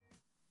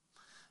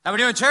How we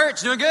doing,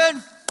 church? Doing good?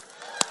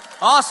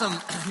 Awesome.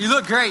 You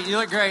look great. You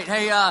look great.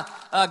 Hey,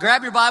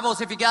 grab your Bibles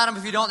if you got them.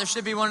 If you don't, there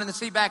should be one in the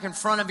seat back in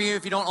front of you.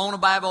 If you don't own a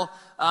Bible,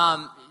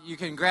 you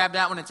can grab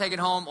that one and take it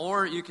home,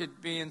 or you could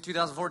be in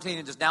 2014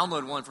 and just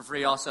download one for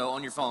free also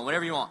on your phone,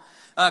 whatever you want.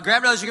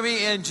 Grab those. You're going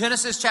to be in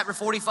Genesis chapter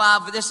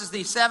 45. But this is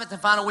the seventh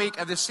and final week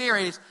of this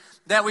series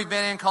that we've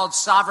been in called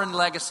Sovereign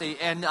Legacy.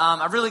 And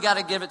I really got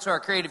to give it to our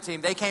creative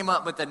team. They came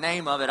up with the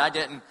name of it. I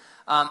didn't.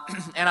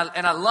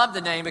 And I love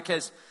the name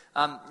because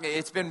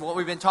it's been what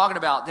we've been talking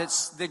about.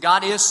 That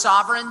God is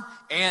sovereign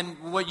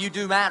and what you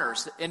do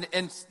matters. And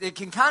it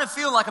can kind of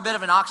feel like a bit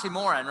of an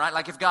oxymoron, right?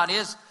 Like if God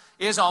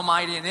is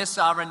almighty and is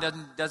sovereign,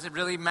 does it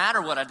really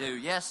matter what I do?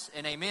 Yes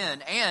and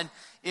amen. And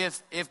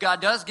if God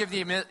does give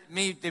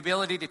me the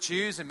ability to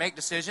choose and make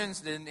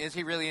decisions, then is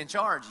he really in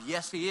charge?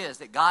 Yes, he is.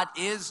 That God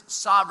is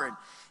sovereign.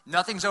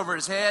 Nothing's over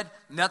his head.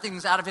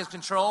 Nothing's out of his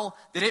control.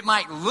 That it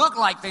might look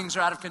like things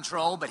are out of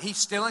control, but he's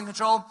still in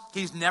control.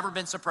 He's never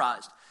been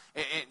surprised.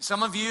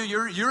 Some of you,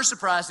 you're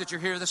surprised that you're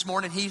here this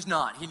morning. He's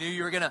not. He knew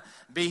you were going to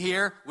be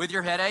here with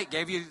your headache,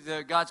 gave you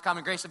the God's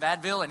common grace of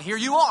Advil, and here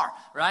you are,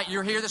 right?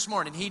 You're here this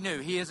morning. He knew.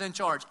 He is in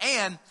charge.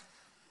 And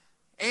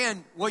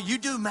what you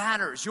do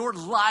matters. Your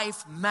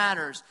life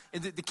matters.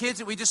 And the kids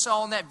that we just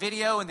saw in that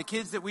video and the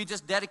kids that we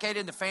just dedicated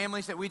and the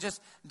families that we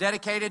just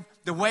dedicated,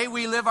 the way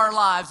we live our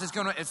lives is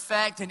going to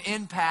affect and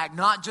impact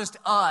not just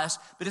us,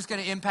 but it's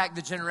going to impact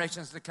the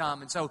generations to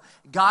come. And so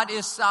God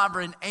is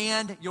sovereign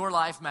and your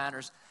life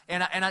matters.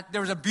 And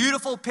there was a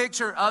beautiful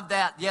picture of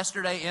that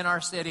yesterday in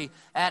our city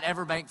at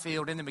Everbank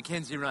Field in the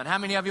McKenzie Run. How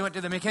many of you went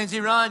to the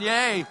McKenzie Run?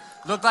 Yay!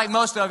 Looked like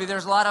most of you.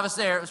 There's a lot of us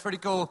there. It was pretty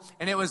cool.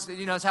 And it was,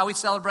 it's how we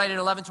celebrated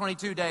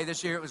 11/22 Day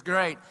this year. It was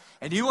great.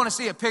 And you want to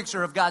see a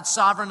picture of God's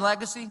sovereign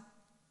legacy?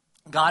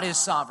 God is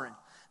sovereign.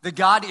 The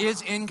God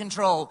is in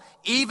control,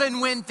 even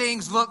when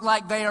things look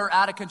like they are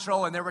out of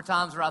control. And there were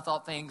times where I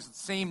thought things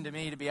seemed to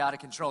me to be out of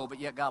control,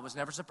 but yet God was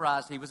never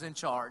surprised. He was in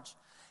charge.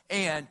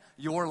 And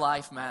your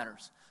life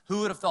matters.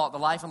 Who would have thought the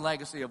life and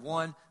legacy of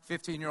one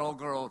 15-year-old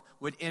girl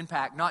would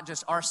impact not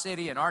just our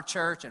city and our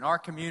church and our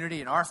community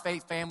and our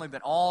faith family,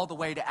 but all the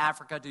way to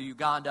Africa, to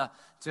Uganda,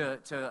 to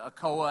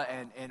Akoa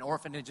and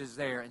orphanages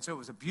there. And so it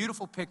was a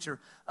beautiful picture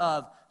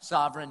of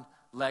sovereign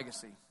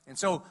legacy. And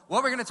so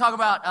what we're going to talk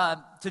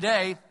about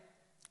today,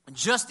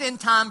 just in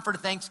time for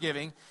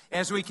Thanksgiving,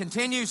 as we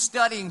continue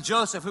studying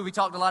Joseph, who we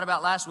talked a lot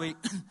about last week,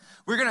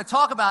 we're going to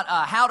talk about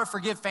how to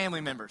forgive family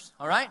members,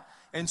 all right?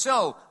 And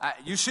so,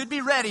 you should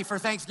be ready for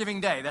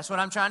Thanksgiving Day. That's what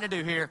I'm trying to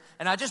do here.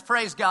 And I just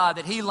praise God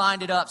that he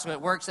lined it up so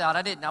it works out.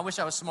 I wish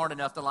I was smart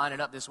enough to line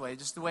it up this way,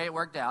 just the way it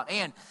worked out.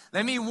 And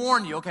let me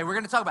warn you, okay, we're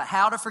going to talk about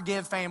how to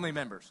forgive family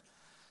members.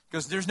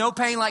 Because there's no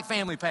pain like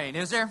family pain,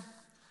 is there?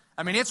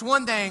 I mean, it's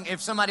one thing if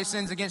somebody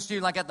sins against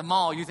you, like at the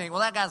mall, you think, well,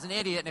 that guy's an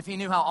idiot, and if he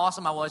knew how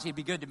awesome I was, he'd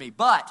be good to me.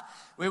 But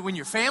when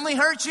your family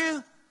hurts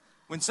you,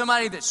 when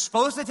somebody that's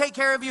supposed to take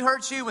care of you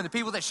hurts you, when the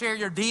people that share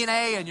your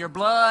DNA and your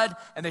blood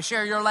and they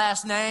share your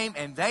last name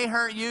and they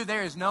hurt you,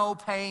 there is no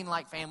pain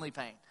like family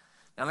pain.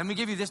 Now, let me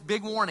give you this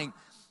big warning.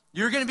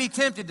 You're going to be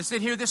tempted to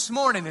sit here this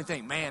morning and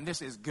think, man,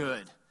 this is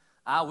good.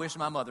 I wish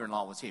my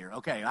mother-in-law was here.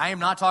 Okay, I am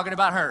not talking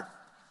about her,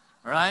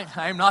 all right?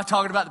 I am not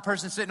talking about the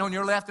person sitting on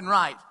your left and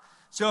right.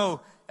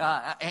 So,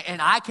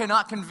 and I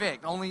cannot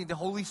convict. Only the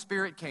Holy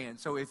Spirit can.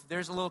 So if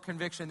there's a little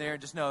conviction there,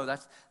 just know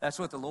that's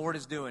what the Lord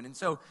is doing. And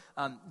so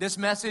this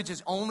message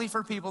is only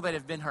for people that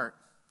have been hurt,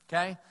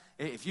 okay?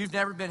 If you've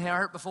never been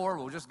hurt before,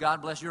 well, just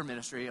God bless your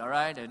ministry, all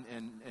right? And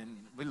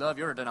we love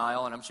your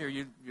denial, and I'm sure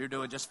you're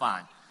doing just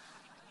fine.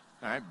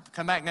 All right?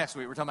 Come back next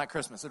week. We're talking about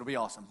Christmas. It'll be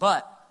awesome.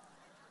 But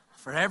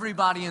for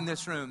everybody in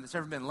this room that's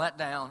ever been let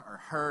down or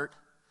hurt,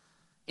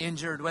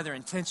 injured, whether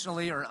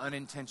intentionally or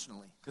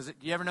unintentionally. Because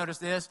you ever notice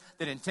this?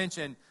 That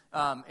intention,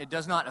 it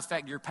does not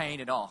affect your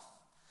pain at all.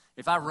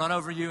 If I run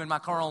over you in my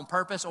car on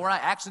purpose or I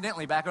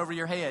accidentally back over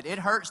your head, it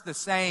hurts the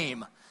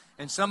same.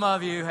 And some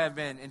of you have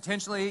been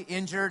intentionally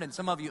injured and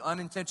some of you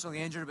unintentionally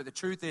injured. But the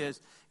truth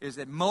is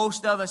that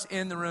most of us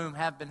in the room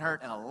have been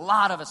hurt. And a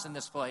lot of us in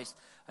this place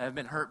have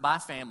been hurt by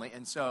family.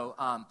 And so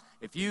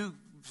if you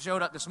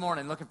showed up this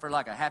morning looking for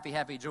like a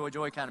happy,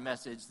 joy kind of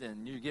message,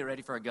 then you get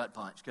ready for a gut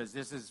punch because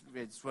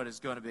it's what it's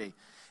going to be.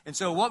 And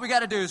so what we got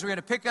to do is we're going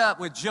to pick up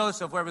with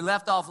Joseph where we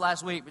left off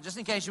last week. But just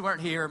in case you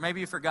weren't here, or maybe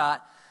you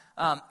forgot,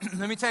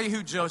 let me tell you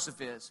who Joseph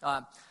is.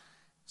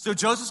 So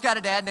Joseph's got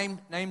a dad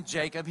named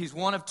Jacob. He's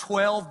one of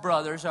 12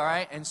 brothers, all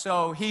right? And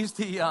so he's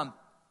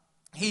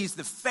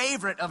the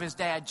favorite of his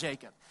dad,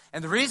 Jacob.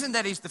 And the reason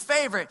that he's the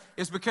favorite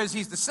is because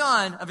he's the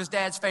son of his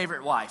dad's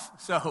favorite wife.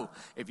 So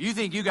if you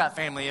think you got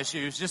family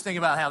issues, just think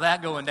about how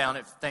that going down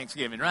at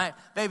Thanksgiving, right?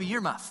 Baby,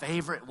 you're my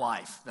favorite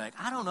wife. Like,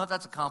 I don't know if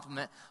that's a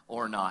compliment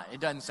or not. It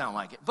doesn't sound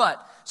like it.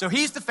 But, so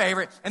he's the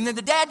favorite. And then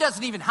the dad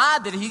doesn't even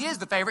hide that he is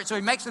the favorite. So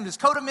he makes him this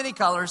coat of many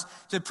colors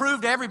to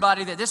prove to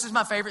everybody that this is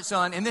my favorite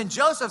son. And then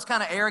Joseph's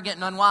kind of arrogant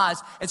and unwise.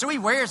 And so he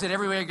wears it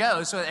everywhere he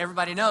goes so that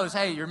everybody knows,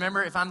 hey, you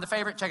remember if I'm the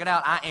favorite, check it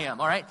out, I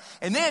am, all right?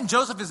 And then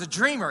Joseph is a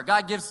dreamer.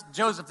 God gives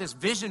Joseph this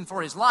vision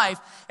for his life.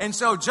 And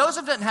so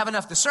Joseph doesn't have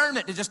enough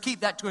discernment to just keep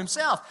that to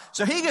himself.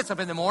 So he gets up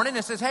in the morning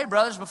and says, hey,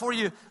 brothers, before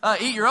you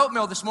eat your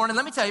oatmeal this morning,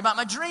 let me tell you about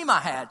my dream I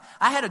had.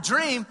 I had a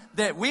dream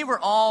that we were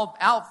all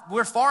out,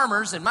 we're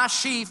farmers, and my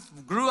sheaf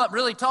grew up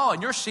really tall,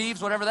 and your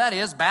sheaves, whatever that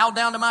is, bowed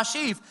down to my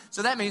sheaf.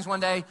 So that means one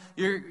day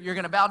you're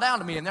going to bow down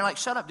to me. And they're like,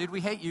 shut up, dude,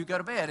 we hate you, go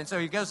to bed. And so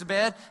he goes to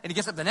bed, and he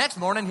gets up the next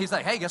morning, he's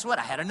like, hey, guess what?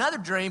 I had another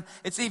dream.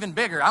 It's even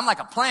bigger. I'm like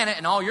a planet,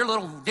 and all your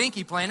little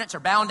dinky planets are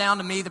bowing down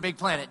to me, the big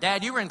planet.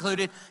 Dad, you were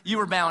included. You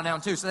were bowing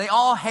down too. So they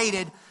all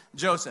hated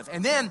Joseph.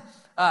 And then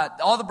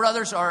all the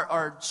brothers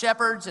are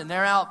shepherds, and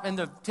they're out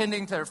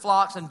tending to their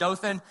flocks in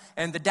Dothan.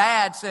 And the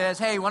dad says,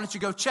 hey, why don't you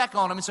go check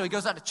on them? And so he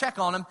goes out to check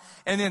on them.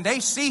 And then they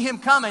see him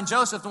coming,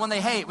 Joseph, the one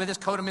they hate, with his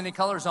coat of many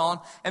colors on.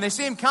 And they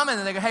see him coming,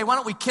 and they go, hey, why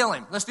don't we kill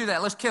him? Let's do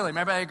that. Let's kill him.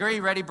 Everybody agree?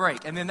 Ready,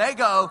 break. And then they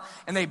go,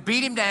 and they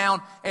beat him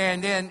down.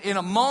 And then in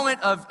a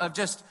moment of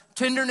just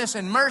tenderness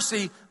and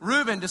mercy,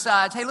 Reuben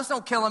decides, hey, let's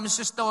don't kill him. Let's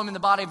just throw him in the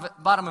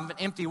bottom of an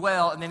empty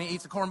well, and then he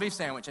eats a corned beef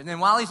sandwich. And then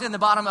while he's in the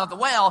bottom of the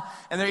well,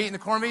 and they're eating the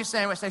corned beef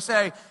sandwich, they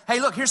say, hey,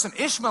 look, here's some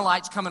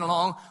Ishmaelites coming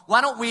along. Why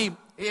don't we,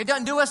 it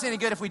doesn't do us any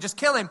good if we just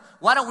kill him.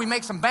 Why don't we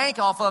make some bank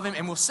off of him,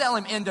 and we'll sell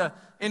him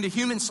into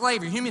human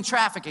slavery, human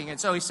trafficking. And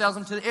so he sells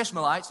them to the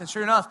Ishmaelites. And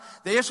sure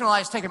enough, the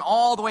Ishmaelites take him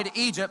all the way to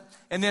Egypt.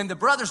 And then the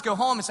brothers go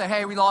home and say,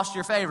 hey, we lost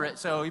your favorite.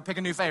 So you pick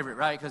a new favorite,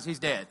 right? Because he's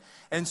dead.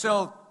 And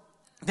so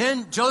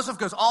then Joseph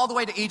goes all the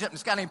way to Egypt.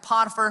 This guy named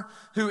Potiphar,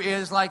 who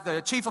is like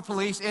the chief of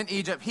police in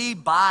Egypt, he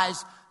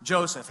buys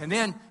Joseph. And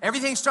then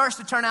everything starts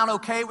to turn out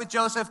okay with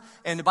Joseph.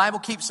 And the Bible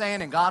keeps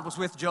saying, and God was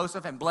with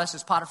Joseph and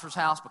blesses Potiphar's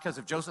house because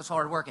of Joseph's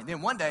hard work. And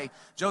then one day,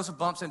 Joseph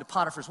bumps into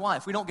Potiphar's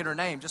wife. We don't get her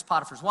name, just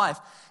Potiphar's wife.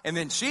 And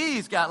then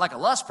she's got like a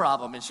lust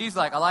problem. And she's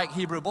like, I like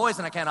Hebrew boys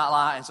and I cannot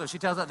lie. And so she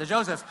tells that to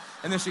Joseph.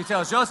 And then she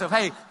tells Joseph,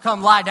 hey,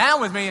 come lie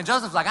down with me. And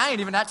Joseph's like, I ain't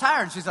even that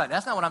tired. And she's like,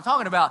 that's not what I'm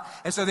talking about.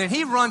 And so then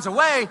he runs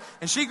away,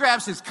 and she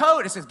grabs his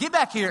coat and says, get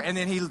back here. And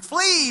then he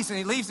flees, and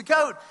he leaves the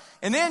coat.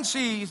 And then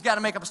she's got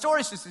to make up a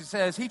story. She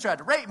says, he tried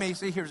to rape me.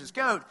 See, here's his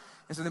coat.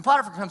 And so then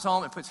Potiphar comes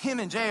home and puts him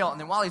in jail. And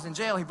then while he's in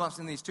jail, he bumps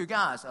into these two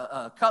guys,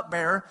 a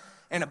cupbearer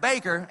and a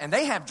baker. And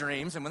they have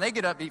dreams. And when they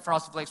get up to eat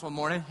Frosted Flakes one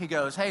morning, he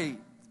goes, hey,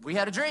 we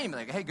had a dream.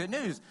 And they go, hey, good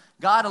news.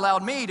 God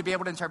allowed me to be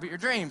able to interpret your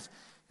dreams.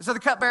 And so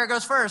the cupbearer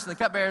goes first. And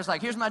the cupbearer's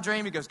like, here's my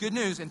dream. He goes, good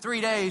news. In 3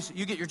 days,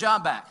 you get your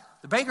job back.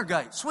 The baker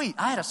goes, sweet,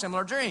 I had a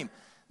similar dream.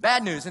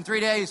 Bad news. In 3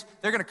 days,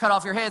 they're going to cut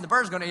off your head. The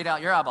bird's going to eat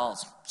out your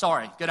eyeballs.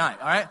 Sorry. Good night.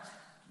 All right.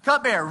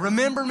 Cupbearer,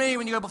 remember me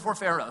when you go before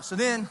Pharaoh. So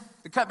then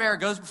the cupbearer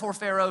goes before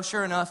Pharaoh.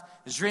 Sure enough,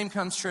 his dream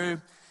comes true.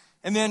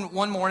 And then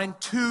one morning,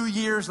 2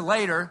 years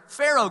later,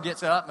 Pharaoh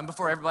gets up, and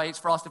before everybody eats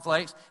Frosted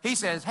Flakes, he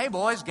says, hey,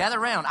 boys, gather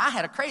around. I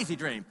had a crazy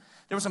dream.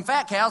 There were some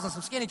fat cows and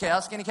some skinny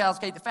cows. Skinny cows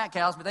ate the fat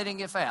cows, but they didn't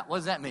get fat. What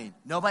does that mean?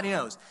 Nobody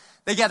knows.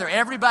 They gather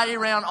everybody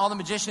around, all the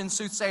magicians,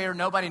 soothsayer,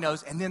 nobody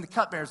knows. And then the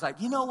cupbearer's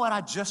like, you know what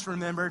I just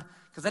remembered?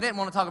 Because I didn't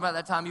want to talk about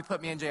that time you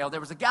put me in jail.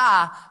 There was a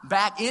guy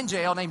back in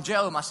jail named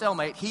Joe, my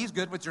cellmate. He's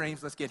good with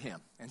dreams. Let's get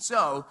him. And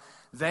so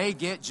they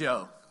get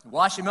Joe.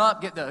 Wash him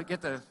up, get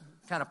the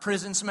kind of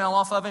prison smell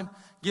off of him,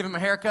 give him a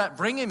haircut,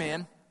 bring him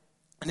in.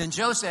 And then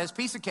Joe says,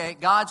 piece of cake,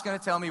 God's going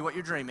to tell me what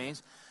your dream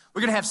means. We're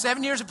going to have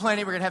 7 years of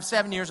plenty. We're going to have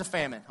 7 years of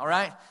famine, all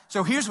right?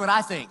 So here's what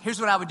I think. Here's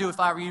what I would do if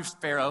I were you,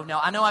 Pharaoh. Now,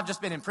 I know I've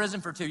just been in prison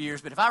for 2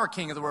 years, but if I were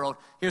king of the world,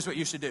 here's what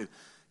you should do.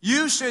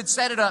 You should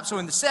set it up so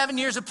in the 7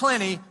 years of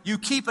plenty, you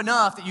keep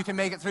enough that you can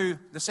make it through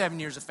the 7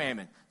 years of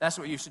famine. That's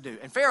what you should do.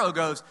 And Pharaoh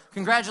goes,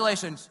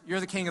 congratulations, you're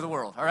the king of the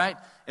world, all right?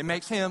 It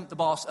makes him the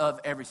boss of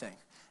everything.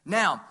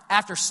 Now,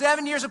 after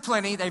 7 years of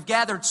plenty, they've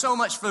gathered so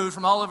much food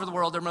from all over the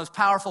world, their most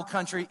powerful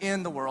country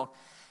in the world.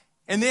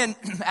 And then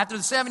after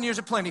the 7 years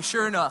of plenty,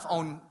 sure enough,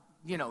 on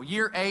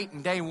year 8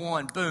 and day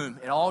 1, boom,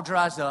 it all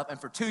dries up. And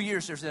for 2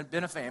 years, there's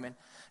been a famine.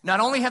 Not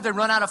only have they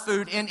run out of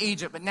food in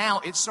Egypt, but now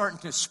it's starting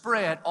to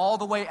spread all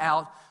the way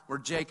out where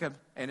Jacob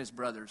and his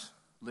brothers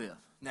live.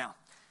 Now,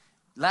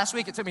 last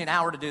week it took me an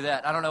hour to do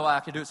that. I don't know why I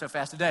could do it so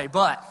fast today,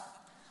 but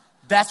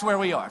that's where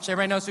we are. So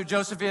everybody knows who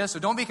Joseph is, so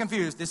don't be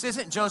confused. This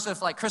isn't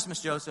Joseph like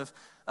Christmas Joseph.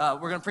 We're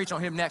going to preach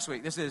on him next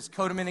week. This is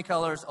coat of many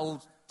colors,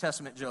 Old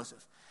Testament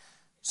Joseph.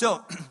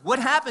 So what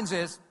happens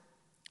is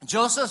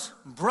Joseph's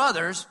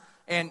brothers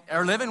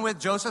are living with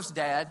Joseph's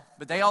dad,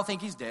 but they all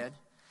think he's dead.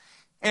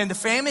 And the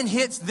famine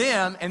hits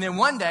them, and then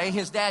one day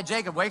his dad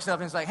Jacob wakes up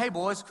and is like, hey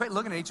boys, quit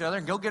looking at each other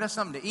and go get us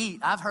something to eat.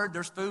 I've heard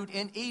there's food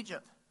in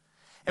Egypt.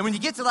 And when you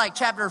get to like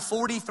chapter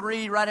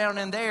 43, right down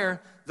in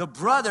there, the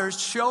brothers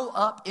show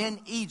up in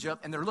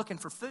Egypt and they're looking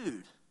for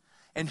food.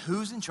 And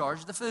who's in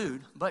charge of the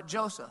food but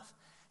Joseph?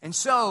 And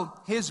so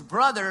his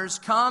brothers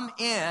come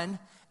in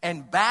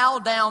and bow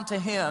down to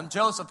him,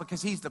 Joseph,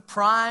 because he's the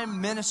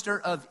prime minister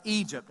of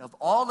Egypt, of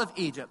all of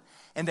Egypt.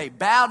 And they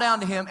bow down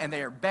to him and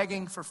they are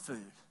begging for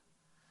food.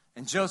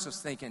 And Joseph's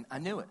thinking, I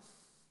knew it.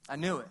 I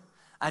knew it.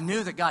 I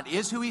knew that God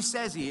is who he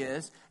says he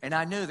is, and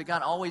I knew that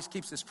God always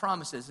keeps his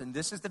promises, and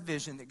this is the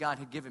vision that God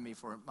had given me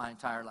for my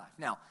entire life.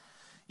 Now,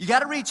 You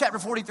got to read chapter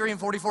 43 and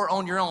 44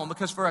 on your own,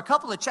 because for a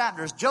couple of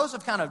chapters,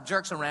 Joseph kind of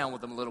jerks around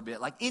with them a little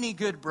bit, like any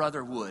good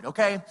brother would,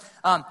 okay?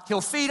 He'll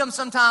feed them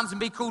sometimes and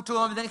be cool to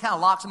them, and then he kind of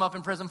locks them up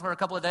in prison for a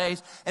couple of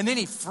days, and then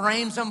he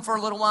frames them for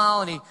a little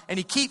while, and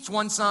he keeps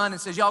one son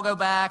and says, y'all go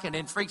back, and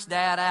then freaks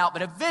dad out.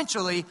 But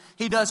eventually,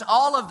 he does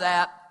all of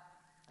that,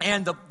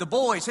 and the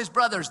boys, his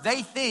brothers,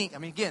 they think, I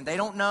mean, again, they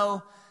don't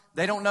know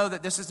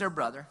that this is their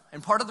brother.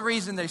 And part of the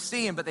reason they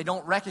see him but they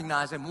don't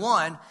recognize him,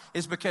 one,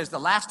 is because the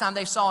last time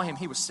they saw him,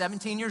 he was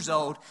 17 years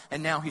old,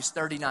 and now he's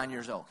 39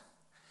 years old.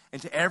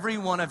 And to every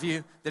one of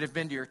you that have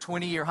been to your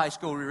 20-year high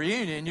school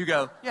reunion, you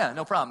go, yeah,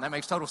 no problem. That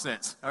makes total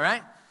sense, all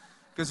right?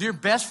 Because your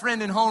best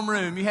friend in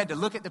homeroom, you had to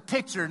look at the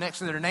picture next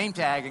to their name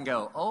tag and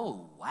go,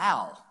 oh,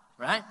 wow,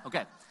 right?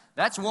 Okay,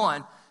 that's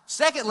one.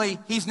 Secondly,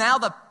 he's now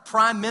the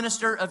prime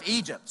minister of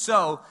Egypt.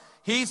 So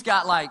he's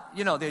got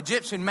the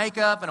Egyptian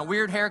makeup and a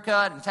weird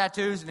haircut and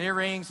tattoos and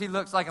earrings. He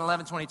looks like an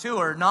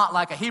 1122er, not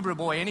like a Hebrew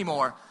boy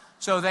anymore.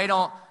 So they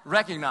don't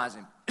recognize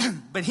him.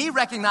 But he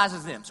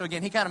recognizes them. So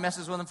again, he kind of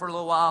messes with them for a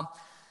little while.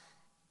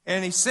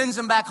 And he sends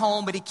them back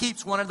home, but he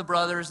keeps one of the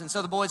brothers. And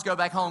so the boys go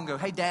back home and go,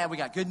 hey, Dad, we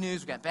got good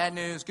news, we got bad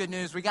news. Good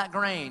news, we got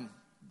grain.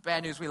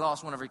 Bad news, we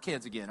lost one of our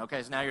kids again.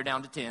 Okay, so now you're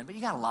down to 10. But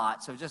you got a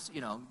lot, so just,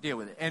 deal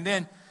with it. And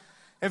then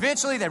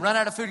eventually, they run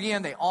out of food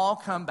again. They all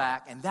come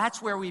back, and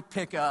that's where we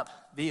pick up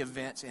the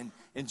events in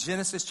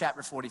Genesis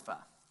chapter 45.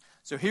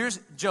 So here's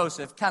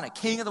Joseph, kind of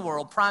king of the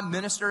world, prime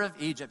minister of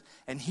Egypt,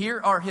 and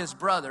here are his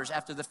brothers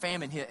after the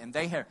famine hit, and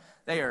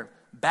they are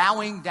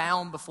bowing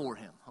down before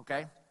him,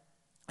 okay?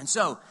 And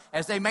so,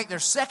 as they make their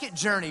second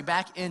journey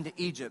back into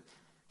Egypt,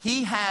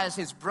 he has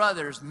his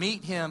brothers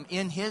meet him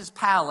in his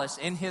palace,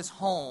 in his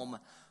home,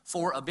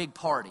 for a big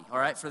party, all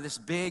right, for this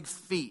big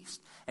feast.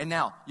 And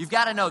now, you've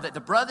got to know that the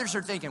brothers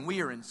are thinking,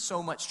 we are in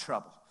so much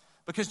trouble.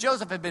 Because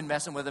Joseph had been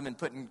messing with them and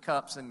putting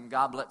cups and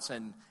goblets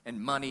and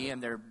money in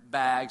their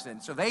bags.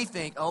 And so they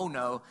think, oh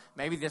no,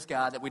 maybe this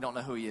guy that we don't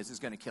know who he is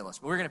going to kill us.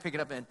 But we're going to pick it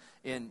up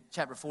in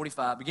chapter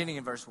 45, beginning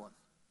in verse 1.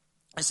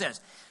 It says,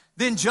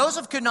 then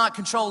Joseph could not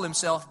control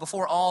himself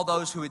before all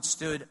those who had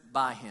stood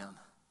by him.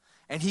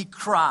 And he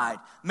cried,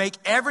 make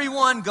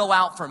everyone go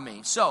out from me.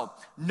 So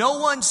no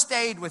one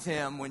stayed with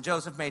him when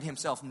Joseph made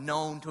himself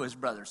known to his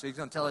brothers. So he's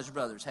going to tell his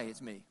brothers, hey,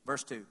 it's me.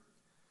 Verse 2.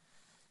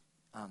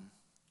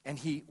 And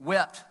he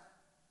wept.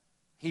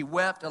 He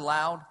wept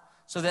aloud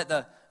so that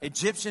the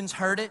Egyptians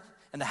heard it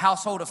and the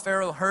household of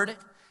Pharaoh heard it.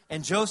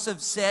 And Joseph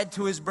said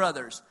to his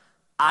brothers,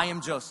 I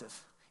am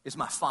Joseph. Is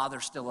my father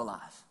still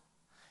alive?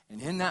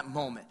 And in that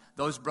moment,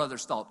 those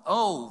brothers thought,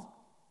 oh,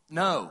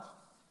 no.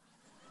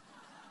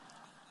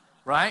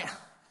 Right?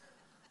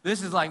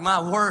 This is like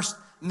my worst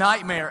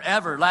nightmare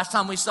ever. Last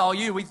time we saw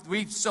you,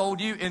 we sold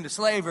you into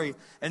slavery.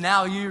 And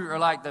now you are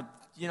like the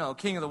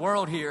king of the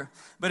world here.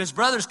 But his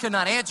brothers could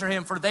not answer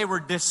him, for they were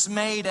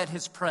dismayed at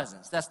his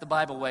presence. That's the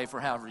Bible way for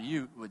however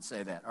you would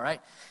say that, all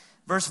right?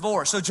 Verse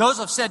 4, so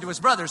Joseph said to his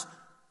brothers,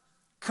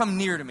 come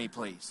near to me,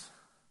 please.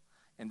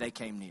 And they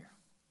came near.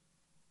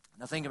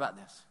 Now think about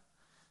this.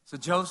 So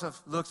Joseph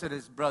looks at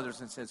his brothers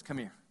and says, come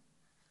here,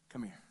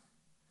 come here.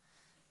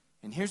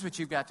 And here's what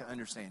you've got to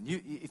understand.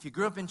 If you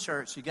grew up in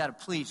church, you got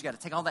to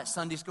take all that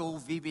Sunday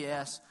school,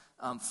 VBS,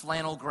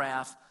 flannel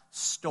graph,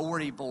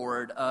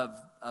 storyboard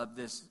of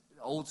this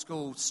old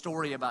school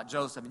story about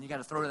Joseph, and you got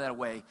to throw that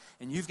away.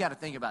 And you've got to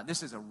think about,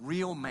 this is a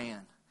real man,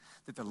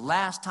 that the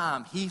last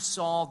time he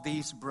saw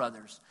these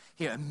brothers,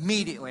 he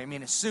immediately,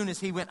 as soon as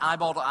he went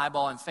eyeball to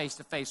eyeball and face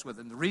to face with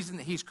them, the reason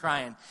that he's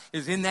crying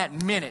is in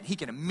that minute, he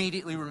can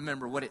immediately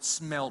remember what it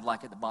smelled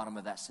like at the bottom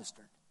of that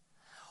cistern.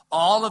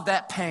 All of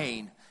that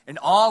pain and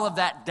all of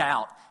that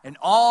doubt and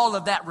all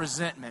of that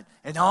resentment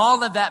and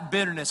all of that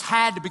bitterness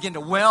had to begin to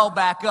well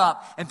back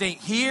up and think,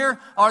 here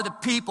are the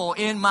people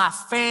in my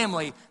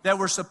family that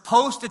were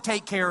supposed to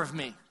take care of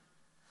me.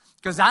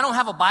 Because I don't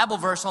have a Bible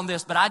verse on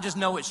this, but I just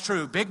know it's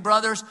true. Big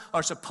brothers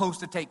are supposed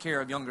to take care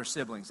of younger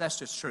siblings. That's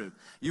just true.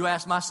 You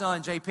ask my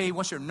son, JP,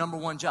 what's your number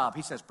one job?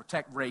 He says,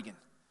 protect Reagan.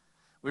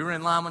 We were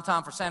in line one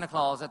time for Santa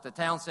Claus at the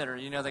town center.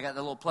 They got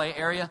the little play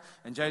area.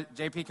 And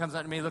JP comes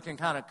up to me looking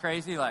kind of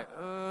crazy, like,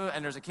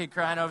 and there's a kid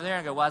crying over there.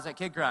 I go, why is that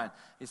kid crying?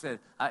 He said,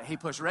 he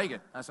pushed Reagan.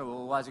 I said,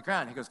 well, why is he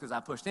crying? He goes, because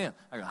I pushed him.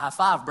 I go, high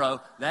five, bro.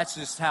 That's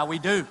just how we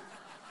do,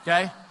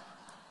 okay?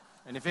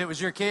 And if it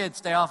was your kid,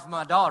 stay off of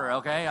my daughter,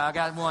 okay? I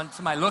got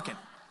somebody looking.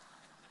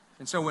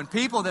 And so when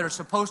people that are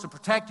supposed to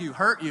protect you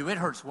hurt you, it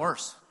hurts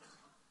worse.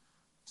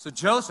 So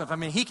Joseph,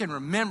 he can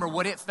remember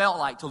what it felt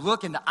like to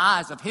look in the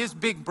eyes of his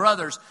big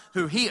brothers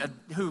who he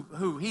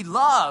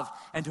loved,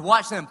 and to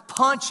watch them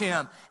punch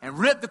him and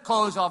rip the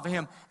clothes off of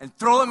him and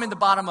throw him in the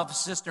bottom of a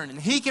cistern. And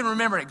he can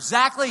remember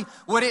exactly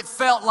what it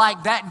felt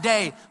like that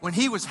day when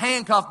he was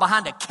handcuffed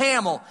behind a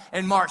camel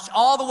and marched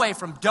all the way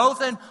from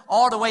Dothan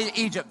all the way to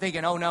Egypt,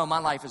 thinking, oh no, my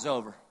life is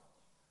over.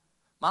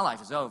 My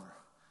life is over.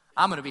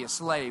 I'm going to be a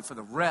slave for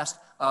the rest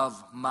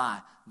of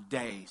my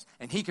days.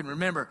 And he can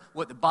remember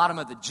what the bottom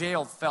of the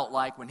jail felt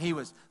like when he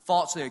was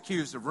falsely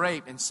accused of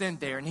rape and sent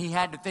there. And he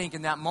had to think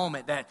in that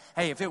moment that,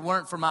 hey, if it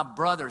weren't for my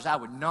brothers, I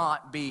would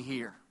not be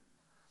here.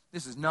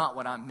 This is not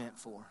what I'm meant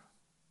for.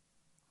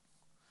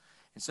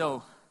 And And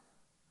so,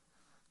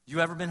 you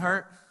ever been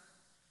hurt?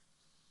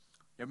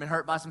 You ever been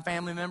hurt by some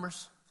family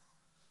members?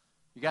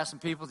 You got some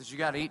people that you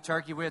got to eat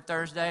turkey with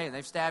Thursday, and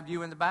they've stabbed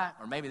you in the back,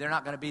 or maybe they're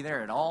not going to be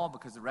there at all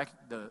because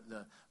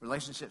the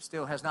relationship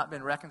still has not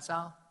been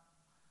reconciled.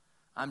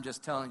 I'm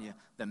just telling you,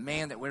 the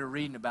man that we're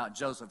reading about,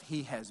 Joseph,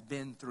 he has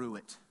been through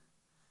it.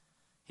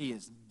 He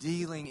is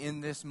dealing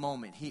in this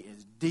moment. He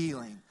is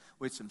dealing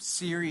with some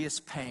serious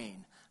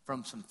pain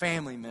from some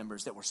family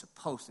members that were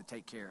supposed to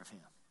take care of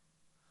him.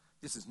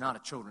 This is not a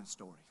children's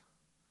story.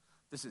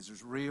 This is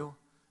as real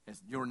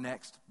as your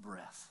next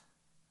breath.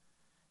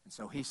 And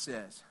so he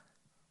says,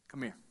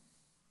 come here.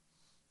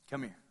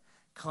 Come here.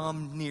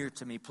 Come near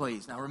to me,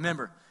 please. Now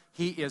remember,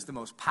 he is the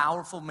most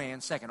powerful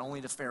man, second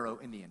only to Pharaoh,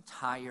 in the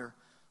entire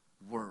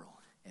world.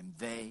 And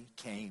they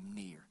came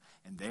near.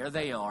 And there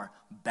they are,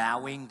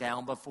 bowing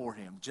down before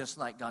him, just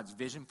like God's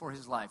vision for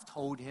his life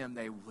told him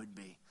they would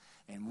be.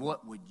 And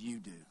what would you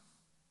do?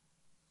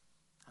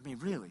 I mean,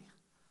 really.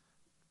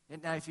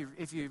 Now,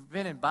 if you've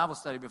been in Bible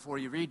study before,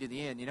 you read to the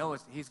end, you know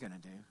what he's going to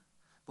do.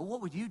 But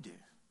what would you do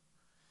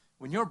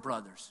when your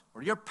brothers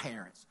or your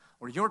parents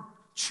or your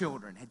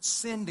children had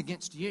sinned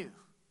against you?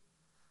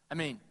 I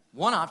mean,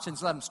 one option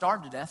is let them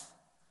starve to death,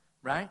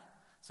 right?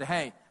 Say,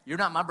 hey, you're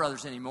not my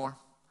brothers anymore.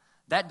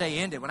 That day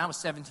ended when I was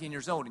 17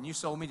 years old, and you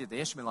sold me to the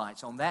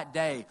Ishmaelites. On that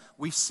day,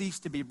 we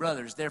ceased to be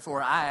brothers.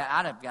 Therefore,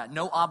 I'd have got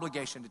no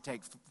obligation to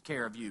take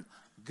care of you.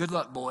 Good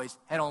luck, boys.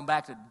 Head on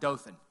back to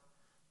Dothan.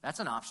 That's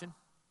an option,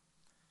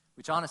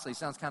 which honestly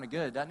sounds kind of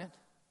good, doesn't it?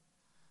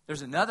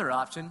 There's another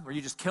option where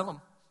you just kill them.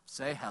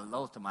 Say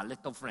hello to my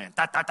little friend.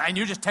 And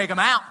you just take them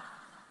out.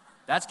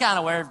 That's kind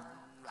of where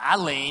I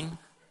lean.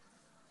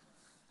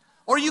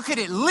 Or you could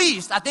at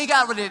least, I think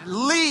I would at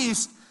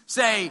least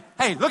say,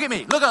 hey, look at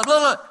me. Look up,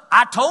 look.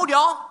 I told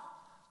y'all.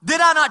 Did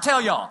I not tell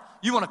y'all?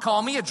 You want to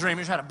call me a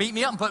dreamer, you try to beat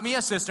me up and put me in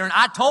a cistern.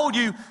 I told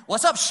you,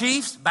 what's up,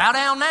 chiefs? Bow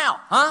down now,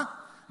 huh?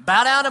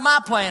 Bow down to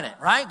my planet,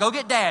 right? Go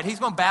get Dad. He's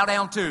going to bow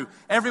down too.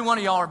 Every one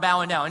of y'all are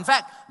bowing down. In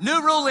fact,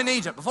 new rule in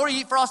Egypt. Before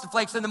you eat Frosted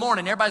Flakes in the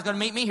morning, everybody's going to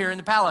meet me here in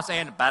the palace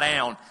and bow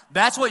down.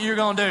 That's what you're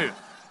going to do.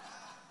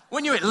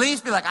 Wouldn't you at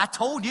least be like, I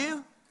told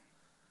you?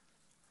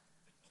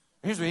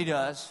 Here's what he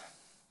does.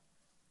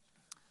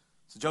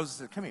 So Joseph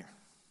said, come here.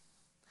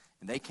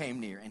 And they came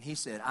near, and he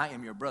said, I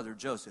am your brother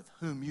Joseph,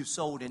 whom you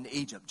sold into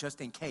Egypt,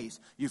 just in case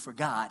you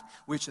forgot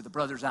which of the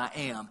brothers I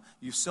am.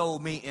 You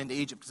sold me into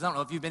Egypt. Because I don't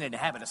know if you've been in the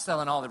habit of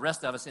selling all the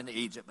rest of us into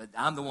Egypt, but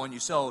I'm the one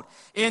you sold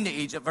into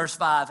Egypt. Verse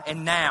 5,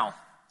 and now.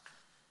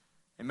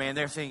 And man,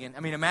 they're thinking, I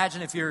mean,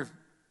 imagine if you're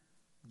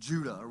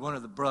Judah or one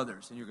of the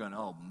brothers, and you're going,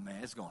 oh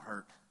man, it's going to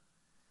hurt.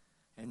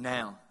 And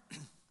now,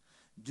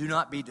 do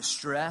not be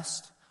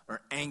distressed or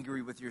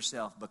angry with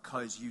yourself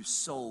because you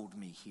sold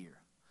me here.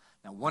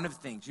 Now, one of the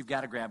things you've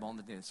got to grab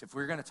onto this, if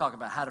we're going to talk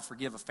about how to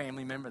forgive a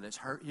family member that's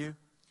hurt you,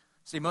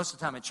 see, most of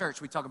the time in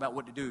church, we talk about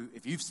what to do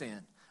if you've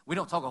sinned. We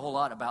don't talk a whole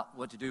lot about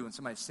what to do when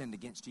somebody's sinned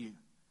against you.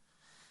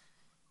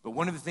 But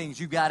one of the things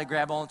you've got to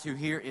grab onto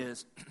here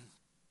is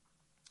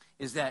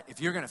that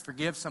if you're going to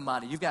forgive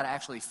somebody, you've got to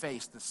actually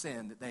face the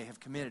sin that they have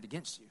committed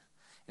against you.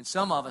 And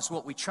some of us,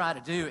 what we try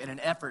to do in an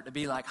effort to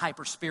be like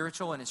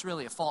hyper-spiritual, and it's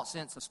really a false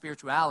sense of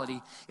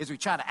spirituality, is we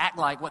try to act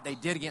like what they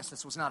did against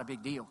us was not a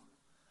big deal.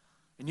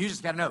 And you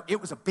just got to know,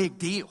 it was a big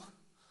deal.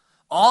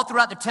 All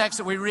throughout the text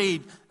that we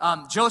read,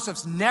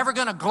 Joseph's never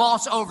going to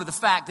gloss over the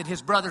fact that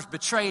his brothers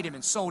betrayed him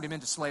and sold him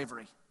into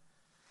slavery.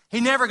 He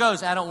never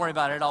goes, don't worry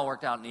about it, it all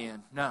worked out in the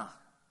end.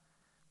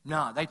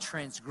 No, they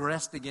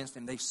transgressed against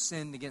him. They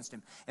sinned against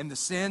him. And the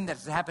sin that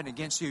has happened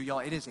against you, y'all,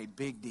 it is a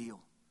big deal.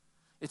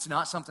 It's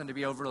not something to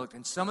be overlooked.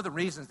 And some of the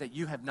reasons that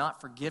you have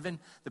not forgiven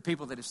the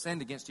people that have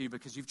sinned against you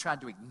because you've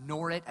tried to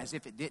ignore it as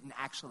if it didn't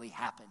actually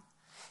happen.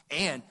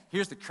 And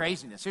here's the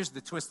craziness. Here's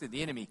the twist of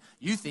the enemy.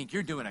 You think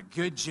you're doing a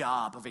good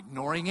job of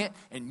ignoring it,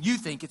 and you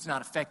think it's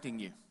not affecting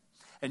you.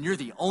 And you're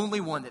the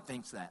only one that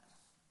thinks that.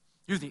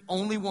 You're the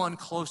only one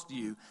close to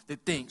you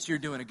that thinks you're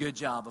doing a good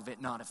job of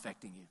it not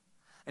affecting you.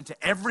 And to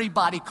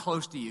everybody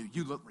close to you,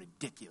 you look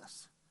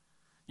ridiculous.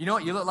 You know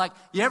what you look like?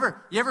 You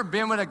ever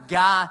been with a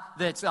guy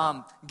that's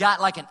got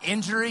like an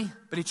injury,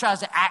 but he tries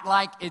to act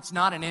like it's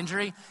not an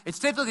injury? It's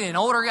typically an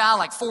older guy,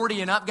 like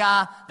 40 and up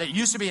guy, that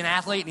used to be an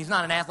athlete, and he's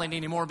not an athlete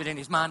anymore, but in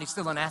his mind, he's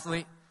still an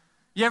athlete.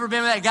 You ever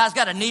been with that guy's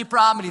got a knee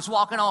problem, and he's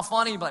walking all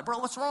funny? You're like, bro,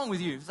 what's wrong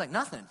with you? He's like,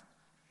 nothing.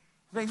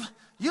 Like,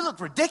 you look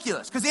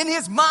ridiculous. Because in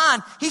his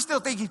mind, he still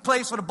thinks he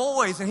plays for the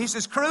boys, and he's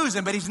just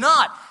cruising, but he's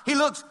not. He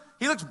looks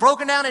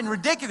broken down and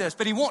ridiculous,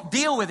 but he won't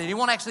deal with it. He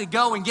won't actually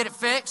go and get it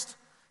fixed.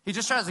 He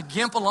just tries to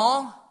gimp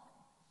along.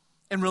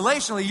 And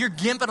relationally, you're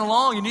gimping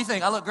along and you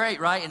think, I look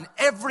great, right? And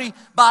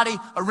everybody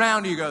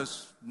around you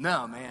goes,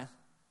 no, man.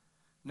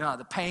 No,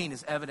 the pain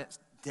is evident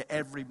to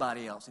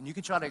everybody else. And you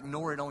can try to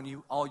ignore it on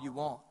you all you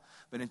want.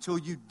 But until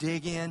you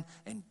dig in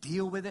and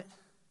deal with it,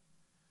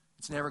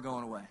 it's never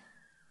going away.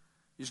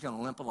 You're just going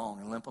to limp along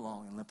and limp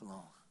along and limp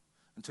along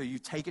until you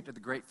take it to the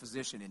great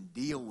physician and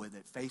deal with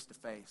it face to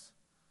face.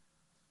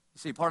 You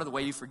see, part of the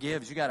way you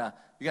forgive is you gotta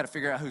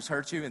figure out who's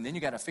hurt you, and then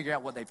you got to figure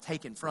out what they've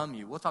taken from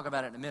you. We'll talk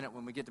about it in a minute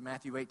when we get to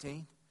Matthew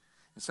 18.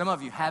 And some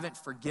of you haven't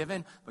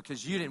forgiven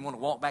because you didn't want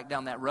to walk back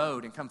down that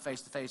road and come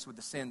face to face with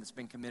the sin that's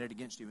been committed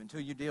against you.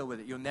 Until you deal with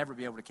it, you'll never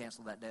be able to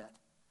cancel that debt.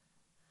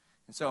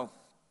 And so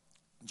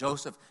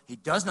Joseph, he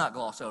does not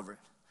gloss over it.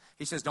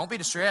 He says, don't be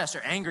distressed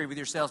or angry with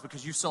yourselves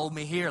because you sold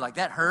me here. Like,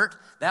 that hurt.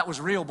 That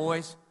was real,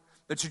 boys.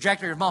 The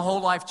trajectory of my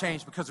whole life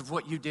changed because of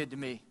what you did to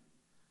me.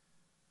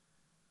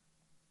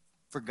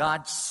 For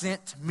God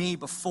sent me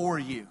before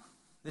you.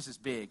 This is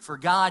big. For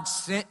God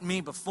sent me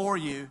before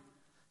you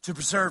to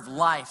preserve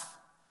life.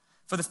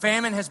 For the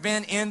famine has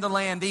been in the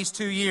land these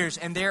 2 years,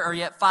 and there are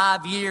yet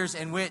 5 years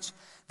in which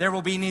there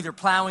will be neither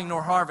plowing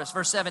nor harvest.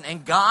 Verse 7,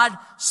 and God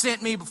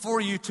sent me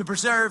before you to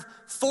preserve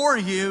for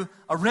you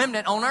a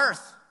remnant on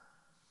earth.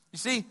 You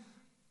see,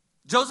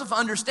 Joseph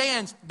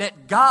understands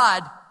that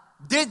God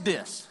did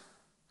this.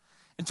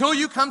 Until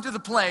you come to the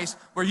place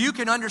where you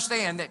can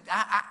understand that,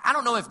 I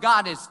don't know if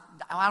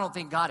I don't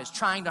think God is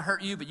trying to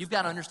hurt you, but you've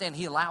got to understand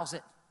He allows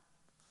it.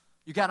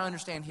 You've got to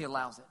understand He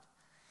allows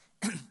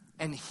it.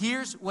 And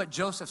here's what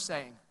Joseph's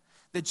saying.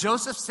 That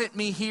Joseph sent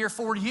me here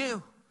for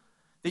you.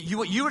 That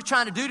what you were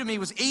trying to do to me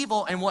was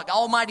evil, and what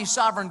Almighty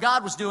Sovereign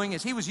God was doing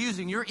is He was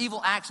using your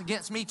evil acts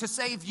against me to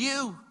save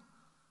you.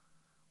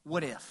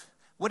 What if?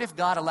 What if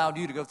God allowed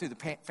you to go through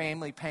the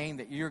family pain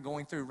that you're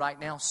going through right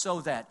now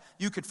so that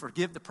you could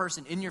forgive the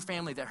person in your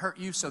family that hurt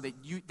you so that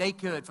they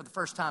could, for the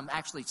first time,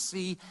 actually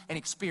see and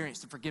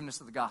experience the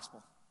forgiveness of the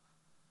gospel?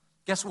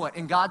 Guess what?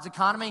 In God's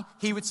economy,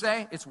 He would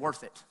say, it's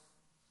worth it.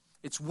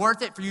 It's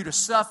worth it for you to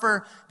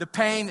suffer the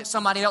pain that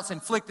somebody else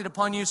inflicted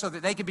upon you so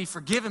that they could be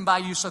forgiven by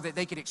you so that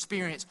they could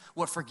experience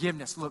what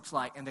forgiveness looks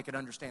like and they could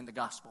understand the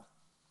gospel.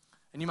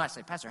 And you might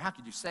say, Pastor, how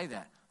could you say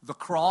that? The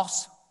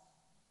cross.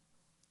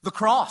 The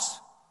cross.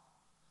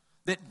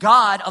 That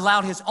God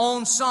allowed His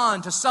own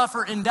Son to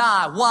suffer and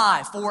die.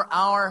 Why? For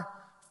our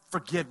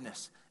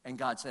forgiveness. And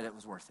God said it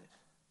was worth it.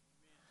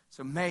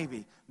 So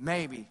maybe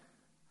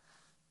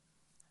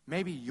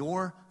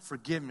your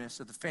forgiveness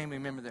of the family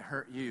member that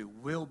hurt you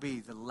will be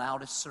the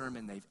loudest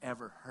sermon they've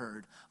ever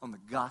heard on the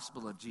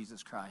gospel of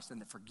Jesus Christ, and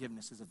that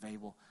forgiveness is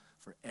available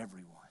for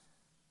everyone.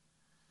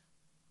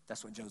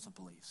 That's what Joseph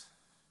believes.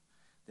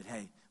 That,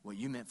 hey, what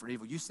you meant for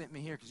evil, you sent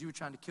me here because you were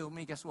trying to kill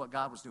me. Guess what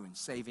God was doing?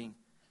 Saving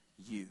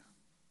you.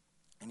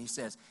 And he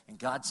says, and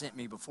God sent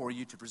me before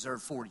you to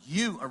preserve for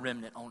you a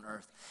remnant on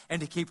earth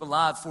and to keep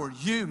alive for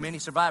you many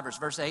survivors.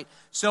 Verse 8,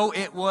 so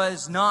it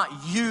was not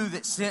you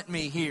that sent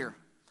me here,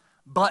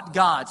 but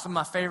God. Some of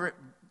my favorite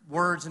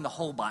words in the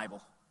whole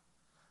Bible.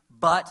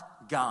 But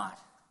God.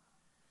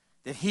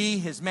 That He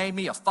has made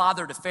me a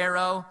father to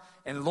Pharaoh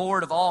and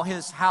Lord of all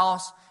his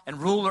house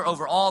and ruler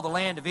over all the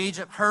land of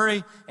Egypt.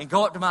 Hurry and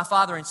go up to my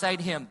father and say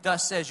to him,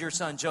 thus says your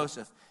son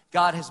Joseph,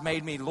 God has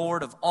made me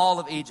Lord of all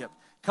of Egypt.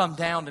 Come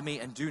down to me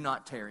and do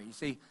not tarry. You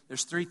see,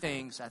 there's 3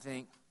 things, I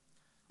think,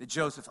 that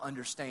Joseph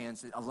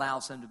understands that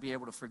allows him to be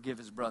able to forgive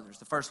his brothers.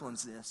 The first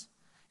one's this,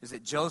 is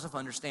that Joseph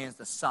understands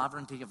the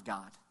sovereignty of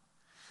God.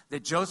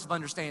 That Joseph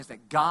understands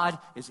that God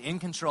is in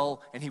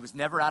control and He was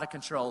never out of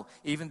control,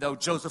 even though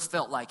Joseph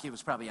felt like He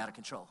was probably out of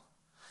control.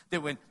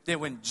 That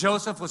when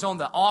Joseph was on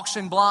the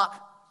auction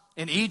block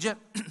in Egypt,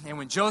 and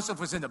when Joseph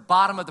was in the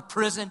bottom of the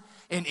prison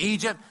in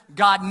Egypt,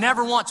 God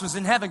never once was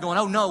in heaven going,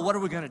 oh no, what are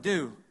we going to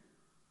do?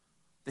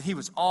 That He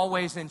was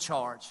always in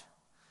charge.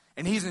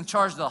 And He's in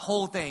charge of the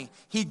whole thing.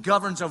 He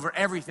governs over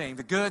everything,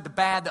 the good, the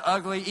bad, the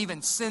ugly,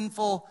 even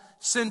sinful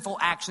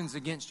actions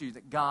against you,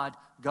 that God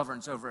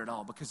governs over it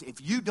all. Because if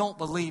you don't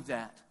believe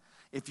that,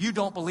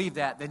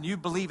 then you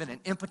believe in an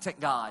impotent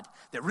God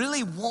that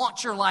really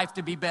wants your life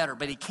to be better,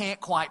 but He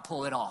can't quite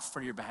pull it off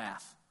for your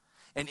behalf.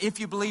 And if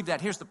you believe that,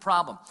 here's the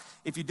problem.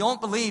 If you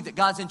don't believe that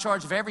God's in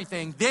charge of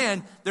everything,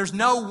 then there's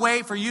no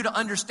way for you to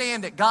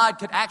understand that God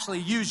could actually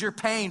use your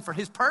pain for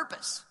His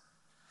purpose.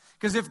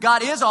 Because if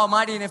God is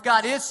almighty and if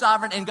God is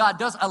sovereign and God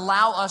does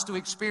allow us to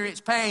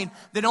experience pain,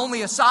 then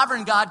only a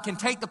sovereign God can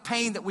take the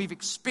pain that we've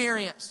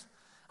experienced.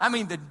 I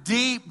mean, the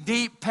deep,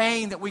 deep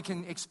pain that we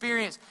can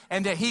experience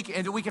and that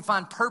we can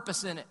find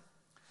purpose in it.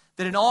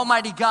 That an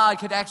almighty God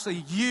could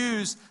actually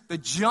use the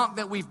junk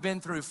that we've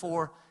been through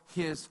for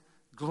His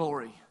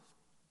glory.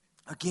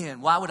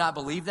 Again, why would I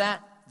believe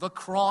that? The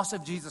cross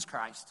of Jesus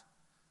Christ.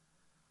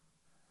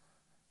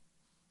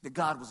 That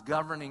God was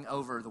governing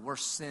over the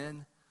worst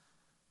sin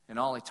in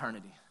all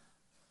eternity.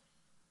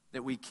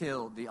 That we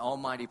killed the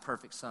almighty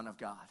perfect Son of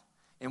God.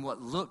 And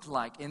what looked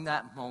like in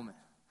that moment,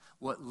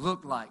 what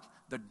looked like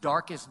the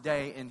darkest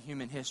day in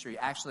human history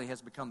actually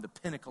has become the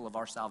pinnacle of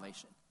our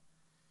salvation.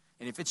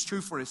 And if it's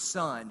true for His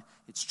Son,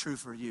 it's true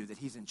for you, that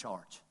He's in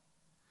charge.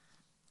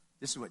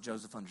 This is what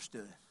Joseph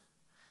understood.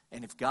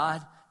 And if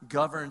God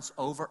governs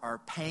over our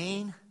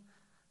pain,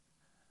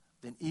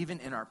 then even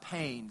in our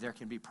pain, there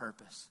can be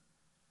purpose.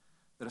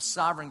 That a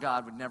sovereign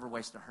God would never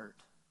waste a hurt.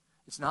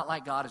 It's not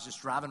like God is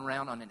just driving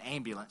around on an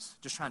ambulance,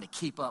 just trying to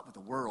keep up with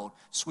the world,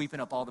 sweeping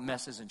up all the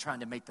messes and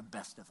trying to make the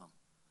best of them.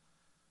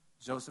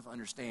 Joseph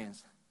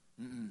understands,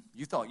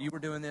 you thought you were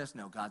doing this?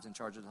 No, God's in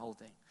charge of the whole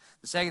thing.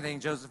 The second thing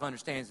Joseph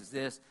understands is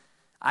this.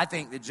 I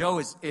think that Joe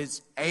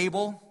is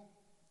able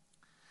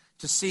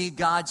to see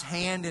God's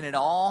hand in it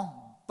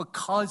all,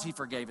 because he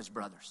forgave his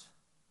brothers.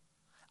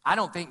 I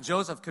don't think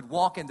Joseph could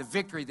walk in the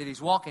victory that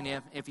he's walking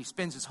in if he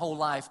spends his whole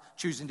life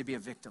choosing to be a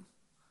victim.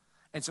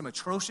 And some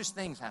atrocious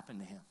things happen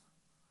to him,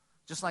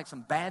 just like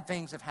some bad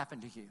things have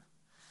happened to you.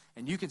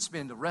 And you can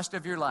spend the rest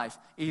of your life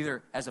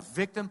either as a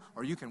victim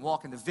or you can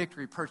walk in the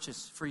victory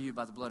purchased for you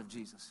by the blood of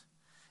Jesus.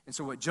 And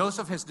so what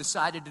Joseph has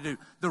decided to do,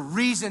 the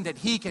reason that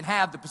he can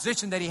have the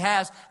position that he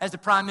has as the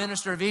prime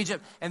minister of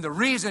Egypt, and the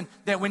reason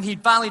that when he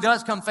finally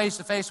does come face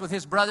to face with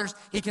his brothers,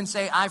 he can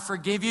say, I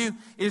forgive you,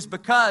 is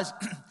because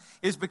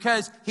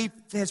he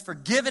has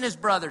forgiven his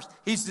brothers.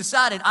 He's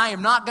decided, I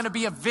am not going to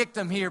be a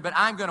victim here, but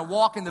I'm going to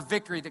walk in the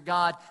victory that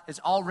God has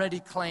already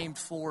claimed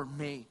for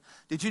me.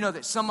 Did you know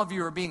that some of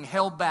you are being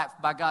held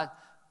back by God,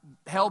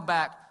 held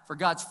back for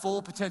God's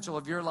full potential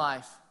of your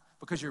life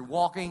because you're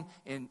walking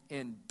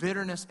in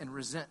bitterness and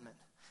resentment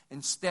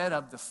instead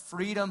of the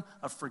freedom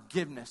of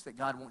forgiveness that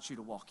God wants you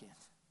to walk in?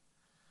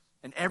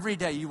 And every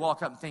day you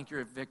walk up and think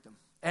you're a victim.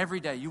 Every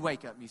day you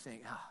wake up and you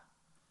think,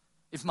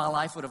 if my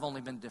life would have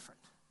only been different.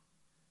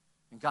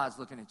 And God's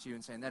looking at you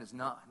and saying, that is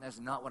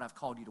not what I've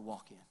called you to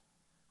walk in.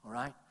 All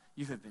right?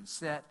 You have been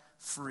set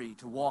free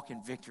to walk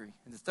in victory.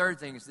 And the third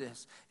thing is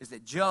this, is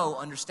that Joe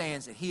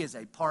understands that he is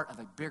a part of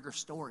a bigger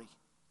story.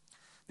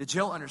 That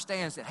Joe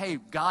understands that, hey,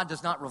 God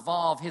does not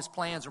revolve his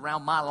plans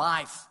around my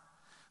life.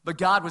 But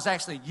God was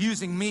actually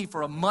using me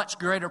for a much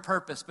greater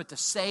purpose, but to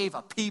save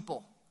a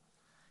people.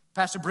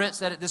 Pastor Britt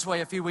said it this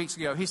way a few weeks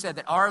ago. He said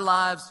that our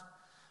lives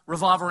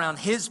revolve around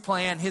his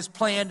plan. His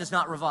plan does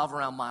not revolve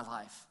around my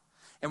life.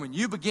 And when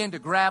you begin to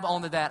grab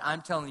onto that,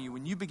 I'm telling you,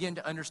 when you begin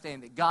to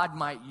understand that God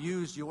might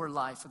use your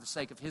life for the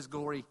sake of his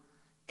glory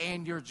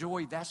and your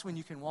joy, that's when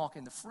you can walk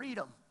in the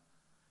freedom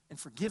and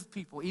forgive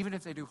people, even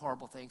if they do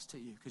horrible things to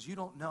you, because you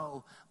don't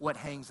know what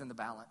hangs in the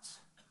balance.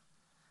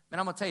 And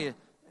I'm going to tell you,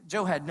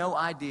 Joe had no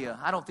idea.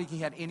 I don't think he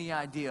had any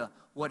idea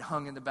what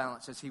hung in the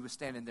balance as he was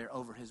standing there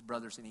over his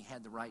brothers, and he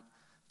had the right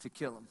to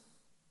kill them.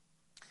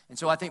 And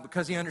so I think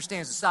because he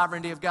understands the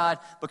sovereignty of God,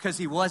 because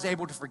he was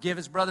able to forgive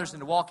his brothers and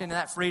to walk into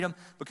that freedom,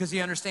 because he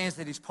understands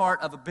that he's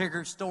part of a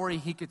bigger story,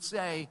 he could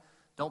say,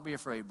 don't be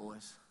afraid,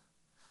 boys,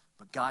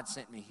 but God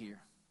sent me here.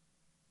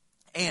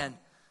 And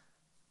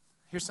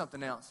here's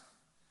something else.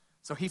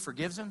 So he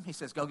forgives him. He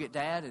says, go get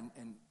Dad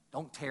and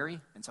don't tarry.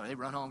 And so they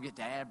run home, get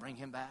Dad, bring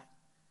him back.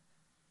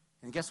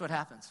 And guess what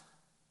happens?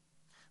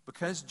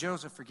 Because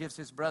Joseph forgives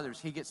his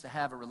brothers, he gets to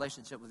have a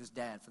relationship with his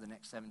dad for the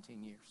next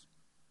 17 years.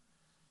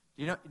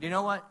 Do you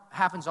know what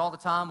happens all the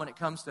time when it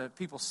comes to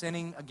people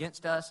sinning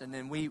against us and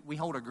then we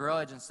hold a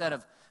grudge instead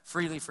of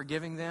freely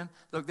forgiving them?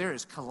 Look, there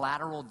is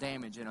collateral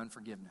damage in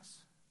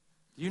unforgiveness.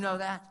 Do you know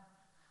that?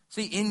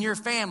 See, in your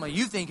family,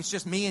 you think it's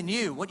just me and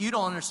you. What you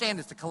don't understand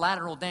is the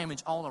collateral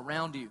damage all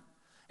around you.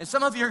 And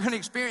some of you are going to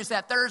experience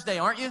that Thursday,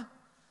 aren't you?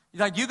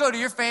 Like you go to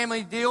your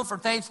family deal for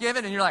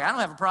Thanksgiving and you're like, I don't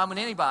have a problem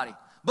with anybody.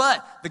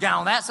 But the guy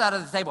on that side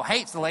of the table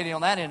hates the lady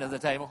on that end of the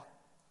table.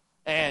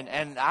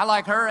 And I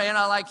like her and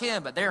I like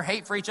him, but their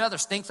hate for each other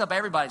stinks up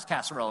everybody's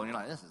casserole. And you're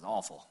like, this is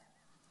awful.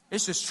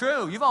 It's just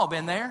true. You've all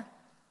been there.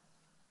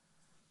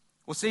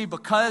 Well, see,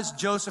 because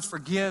Joseph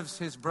forgives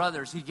his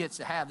brothers, he gets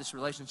to have this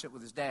relationship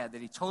with his dad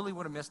that he totally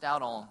would have missed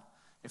out on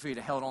if he'd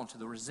have held on to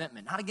the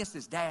resentment. Not against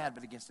his dad,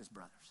 but against his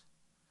brothers.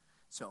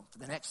 So for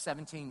the next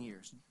 17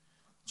 years,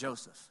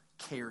 Joseph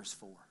cares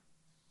for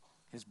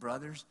his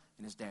brothers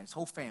and his dad, his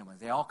whole family.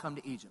 They all come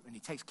to Egypt, and he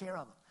takes care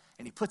of them.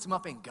 And he puts them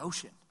up in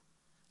Goshen.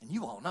 And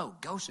you all know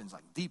Goshen's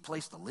like the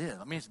place to live.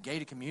 I mean, it's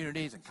gated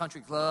communities and country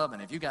club.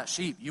 And if you got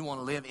sheep, you want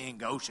to live in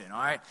Goshen, all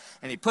right?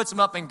 And he puts them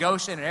up in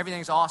Goshen, and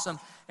everything's awesome.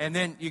 And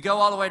then you go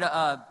all the way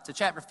to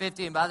chapter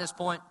 50, and by this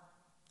point,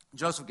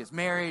 Joseph gets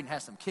married and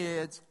has some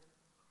kids.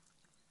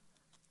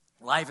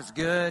 Life is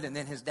good, and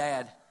then his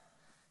dad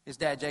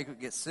Jacob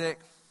gets sick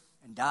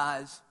and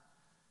dies.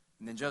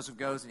 And then Joseph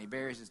goes and he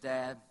buries his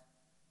dad.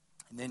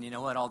 And then you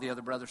know what? All the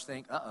other brothers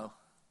think, uh-oh.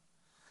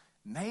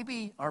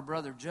 Maybe our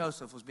brother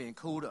Joseph was being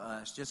cool to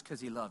us just because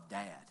he loved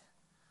Dad.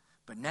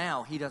 But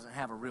now he doesn't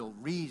have a real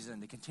reason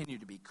to continue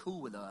to be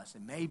cool with us.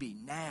 And maybe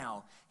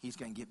now he's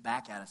going to get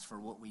back at us for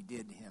what we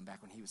did to him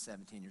back when he was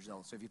 17 years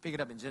old. So if you pick it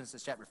up in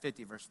Genesis chapter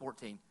 50, verse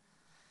 14,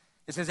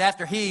 it says,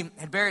 after he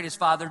had buried his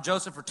father,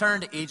 Joseph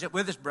returned to Egypt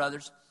with his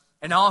brothers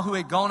and all who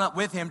had gone up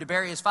with him to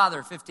bury his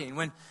father. 15.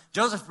 When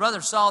Joseph's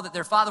brothers saw that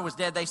their father was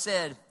dead, they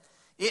said,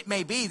 it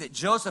may be that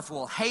Joseph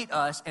will hate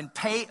us and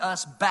pay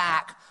us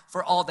back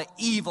for all the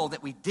evil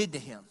that we did to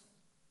him.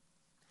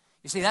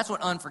 You see, that's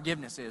what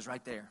unforgiveness is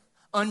right there.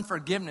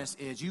 Unforgiveness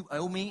is you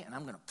owe me and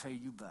I'm going to pay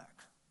you back.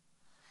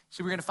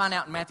 See, we're going to find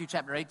out in Matthew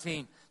chapter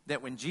 18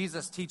 that when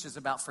Jesus teaches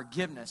about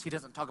forgiveness, he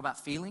doesn't talk about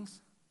feelings.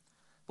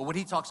 But what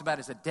he talks about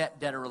is a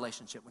debt-debtor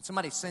relationship. When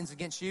somebody sins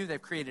against you,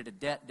 they've created a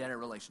debt-debtor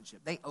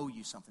relationship. They owe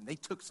you something. They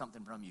took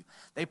something from you.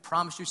 They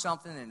promised you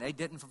something and they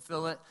didn't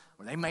fulfill it,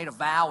 or they made a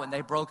vow and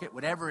they broke it,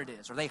 whatever it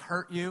is. Or they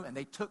hurt you and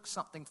they took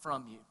something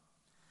from you.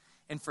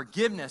 And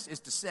forgiveness is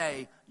to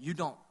say, you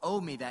don't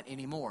owe me that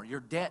anymore. Your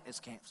debt is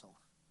canceled.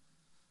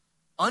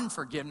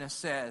 Unforgiveness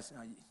says,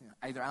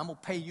 either I'm going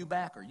to pay you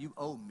back or you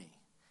owe me.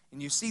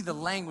 And you see the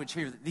language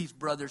here that these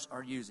brothers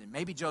are using.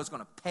 Maybe Joe's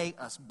going to pay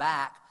us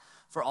back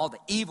for all the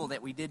evil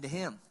that we did to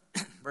him.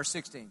 Verse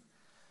 16.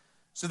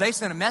 So they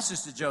sent a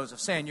message to Joseph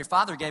saying, your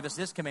father gave us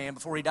this command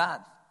before he died.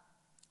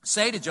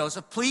 Say to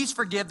Joseph, please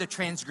forgive the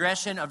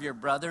transgression of your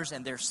brothers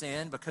and their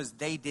sin because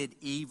they did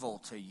evil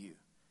to you.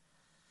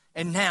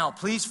 And now,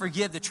 please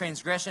forgive the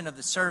transgression of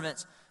the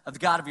servants of the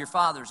God of your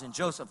fathers. And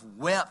Joseph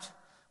wept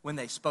when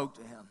they spoke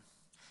to him.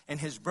 And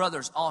his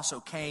brothers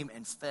also came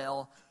and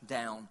fell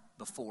down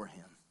before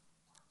him.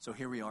 So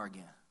here we are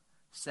again,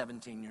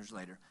 17 years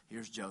later.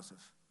 Here's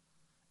Joseph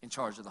in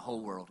charge of the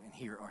whole world. And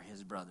here are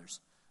his brothers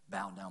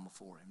bowed down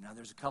before him. Now,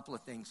 there's a couple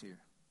of things here.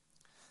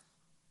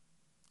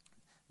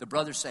 The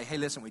brothers say, hey,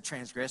 listen, we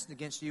transgressed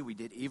against you. We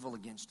did evil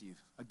against you.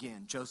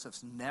 Again,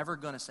 Joseph's never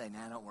going to say,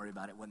 nah, don't worry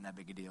about it. It wasn't that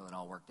big a deal. It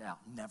all worked out.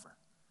 Never.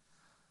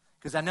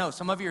 Because I know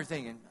some of you are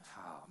thinking,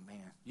 oh,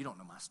 man, you don't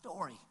know my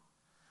story.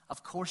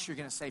 Of course you're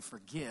going to say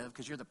forgive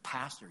because you're the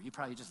pastor. You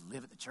probably just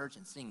live at the church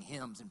and sing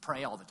hymns and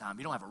pray all the time.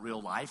 You don't have a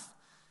real life.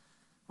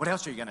 What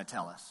else are you going to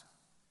tell us?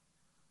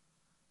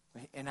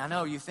 And I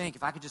know you think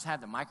if I could just have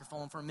the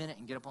microphone for a minute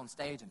and get up on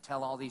stage and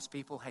tell all these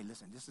people, hey,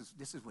 listen,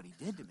 this is what he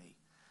did to me,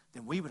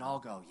 then we would all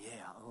go,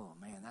 yeah, oh,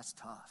 man, that's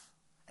tough.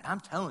 And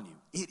I'm telling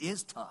you, it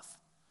is tough.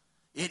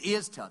 It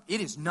is tough. It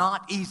is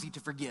not easy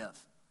to forgive.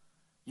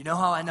 You know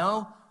how I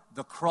know?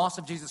 The cross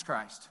of Jesus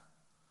Christ.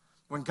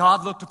 When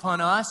God looked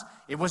upon us,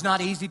 it was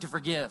not easy to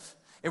forgive.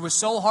 It was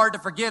so hard to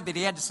forgive that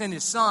he had to send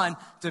his son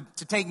to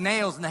take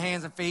nails in the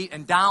hands and feet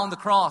and die on the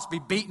cross, be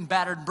beaten,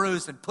 battered, and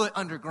bruised, and put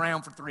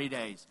underground for 3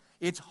 days.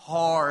 It's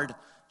hard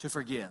to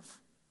forgive.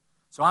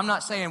 So I'm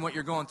not saying what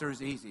you're going through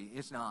is easy.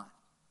 It's not.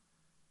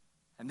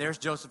 And there's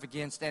Joseph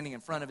again standing in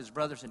front of his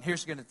brothers. And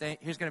here's going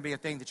to be a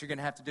thing that you're going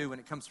to have to do when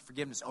it comes to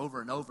forgiveness over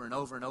and over and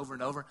over and over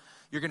and over.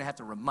 You're going to have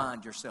to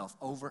remind yourself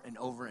over and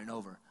over and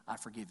over, I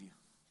forgive you.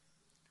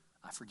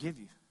 I forgive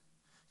you.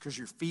 Because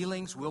your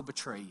feelings will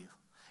betray you.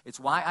 It's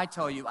why I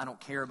tell you I don't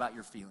care about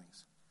your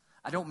feelings.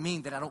 I don't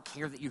mean that I don't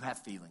care that you have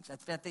feelings.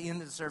 At the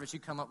end of the service, you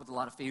come up with a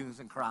lot of feelings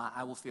and cry.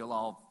 I will feel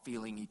all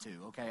feelingy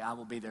too, okay? I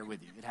will be there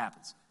with you. It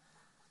happens.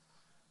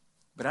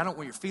 But I don't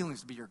want your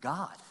feelings to be your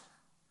God.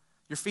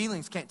 Your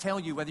feelings can't tell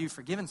you whether you've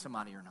forgiven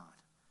somebody or not.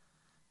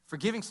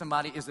 Forgiving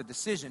somebody is a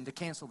decision to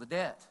cancel the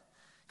debt.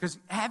 Because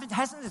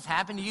hasn't this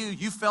happened to you?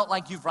 You felt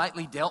like you've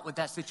rightly dealt with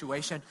that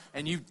situation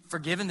and you've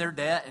forgiven their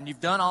debt and you've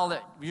done all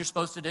that you're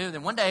supposed to do.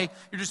 Then one day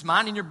you're just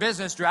minding your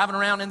business, driving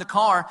around in the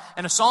car,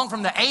 and a song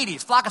from the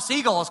 80s, Flock of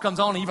Seagulls, comes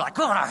on and you're like,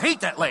 God, I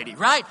hate that lady,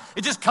 right?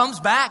 It just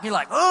comes back. You're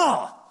like,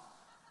 oh.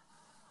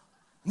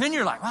 And then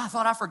you're like, well, I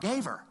thought I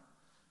forgave her.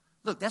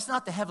 Look, that's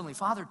not the Heavenly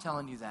Father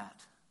telling you that.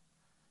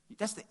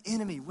 That's the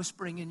enemy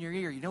whispering in your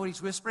ear. You know what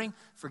he's whispering?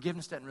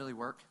 Forgiveness doesn't really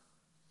work.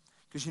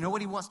 Because you know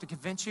what he wants to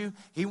convince you?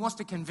 He wants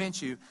to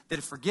convince you that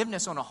if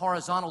forgiveness on a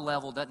horizontal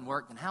level doesn't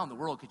work, then how in the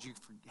world could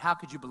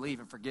you believe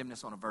in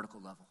forgiveness on a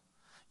vertical level?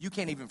 You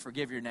can't even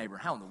forgive your neighbor.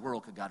 How in the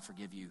world could God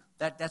forgive you?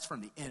 That's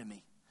from the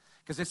enemy.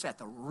 Because it's at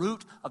the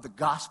root of the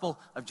gospel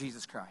of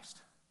Jesus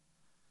Christ.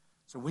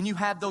 So when you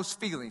have those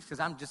feelings, because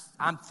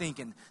I'm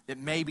thinking that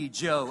maybe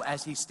Joe,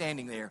 as he's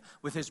standing there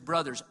with his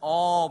brothers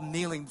all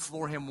kneeling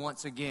before him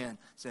once again,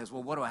 says,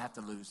 well, what do I have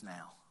to lose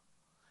now?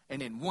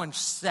 And in 1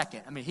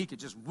 second, he could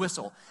just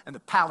whistle, and the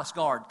palace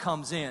guard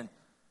comes in,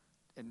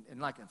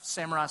 and like a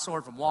samurai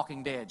sword from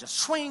Walking Dead, just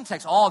swing,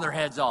 takes all their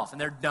heads off, and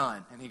they're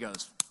done. And he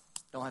goes,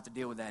 don't have to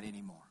deal with that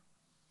anymore.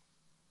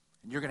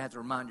 And you're going to have to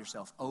remind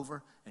yourself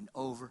over and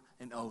over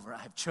and over,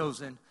 I have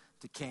chosen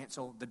to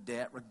cancel the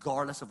debt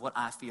regardless of what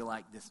I feel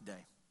like this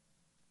day.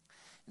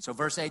 And so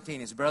verse 18,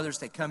 his brothers,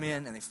 they come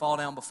in, and they fall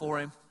down before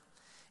him,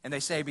 and they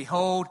say,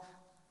 behold,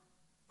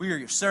 we are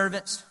your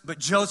servants. But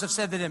Joseph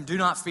said to them, do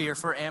not fear,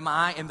 for am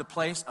I in the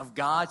place of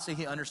God? See,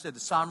 he understood the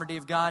sovereignty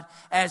of God.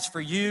 As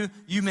for you,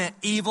 you meant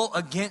evil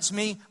against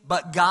me,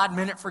 but God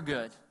meant it for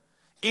good.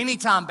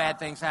 Anytime bad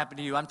things happen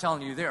to you, I'm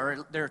telling you,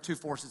 there are two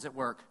forces at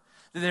work.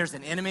 There's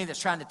an enemy that's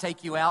trying to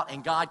take you out,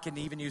 and God can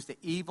even use the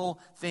evil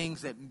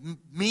things that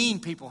mean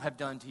people have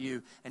done to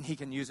you, and he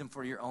can use them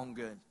for your own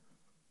good.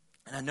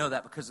 And I know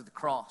that because of the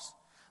cross.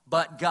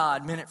 But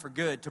God meant it for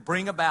good, to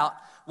bring about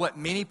that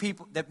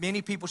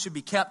many people should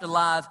be kept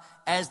alive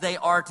as they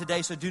are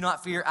today. So do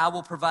not fear, I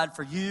will provide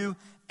for you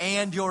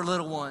and your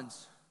little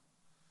ones.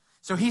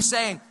 So he's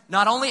saying,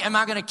 not only am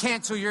I going to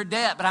cancel your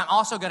debt, but I'm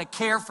also going to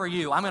care for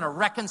you. I'm going to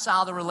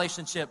reconcile the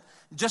relationship.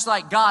 Just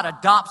like God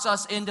adopts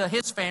us into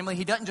his family,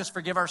 he doesn't just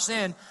forgive our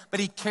sin, but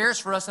he cares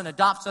for us and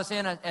adopts us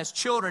in as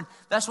children.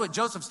 That's what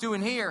Joseph's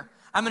doing here.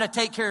 I'm going to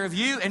take care of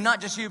you, and not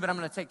just you, but I'm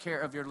going to take care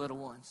of your little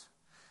ones.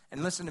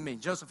 And listen to me,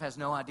 Joseph has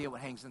no idea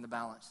what hangs in the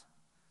balance.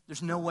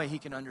 There's no way he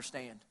can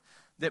understand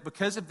that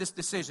because of this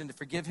decision to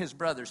forgive his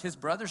brothers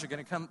are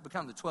going to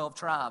become the 12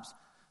 tribes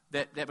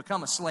that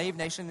become a slave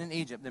nation in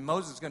Egypt. Then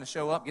Moses is going to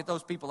show up, get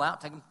those people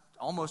out, take them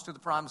almost to the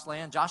promised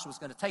land. Joshua's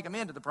going to take them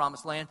into the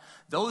promised land.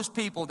 Those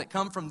people that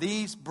come from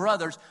these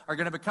brothers are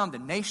going to become the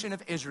nation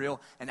of Israel.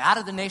 And out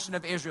of the nation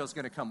of Israel is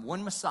going to come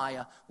one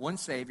Messiah, one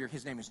Savior.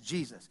 His name is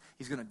Jesus.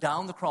 He's going to die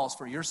on the cross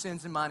for your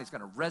sins and mine. He's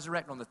going to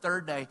resurrect on the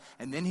third day.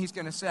 And then he's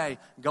going to say,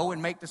 go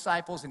and make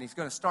disciples. And he's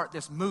going to start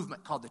this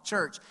movement called the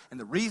church. And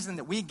the reason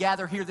that we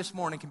gather here this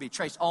morning can be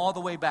traced all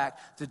the way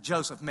back to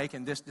Joseph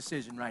making this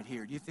decision right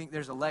here. Do you think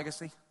there's a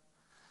legacy?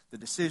 The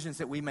decisions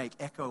that we make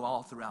echo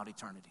all throughout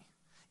eternity.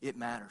 It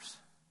matters.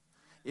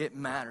 It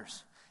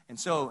matters. And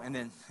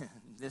then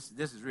this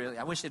is really,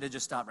 I wish it had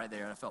just stopped right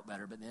there. I felt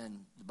better. But then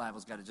the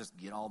Bible's got to just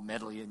get all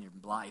medley in your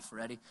life.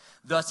 Ready?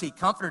 Thus he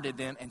comforted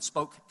them and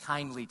spoke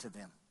kindly to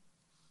them.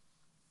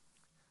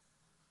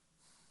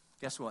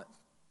 Guess what?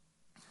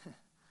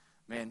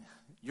 Man,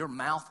 your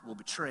mouth will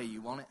betray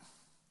you, won't it?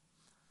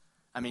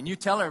 I mean, you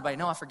tell everybody,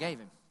 no, I forgave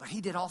him. But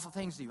he did awful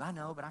things to you. I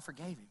know, but I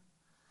forgave him.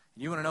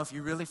 And you want to know if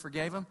you really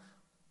forgave him?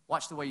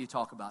 Watch the way you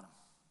talk about him.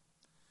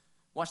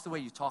 Watch the way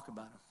you talk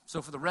about him.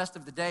 So for the rest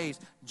of the days,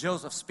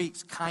 Joseph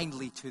speaks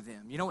kindly to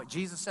them. You know what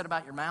Jesus said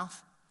about your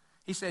mouth?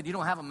 He said, you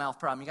don't have a mouth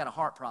problem, you got a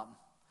heart problem.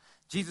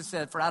 Jesus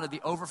said, for out of the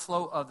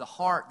overflow of the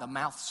heart, the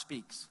mouth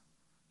speaks.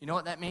 You know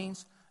what that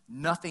means?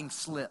 Nothing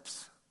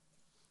slips.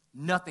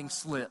 Nothing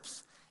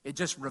slips. It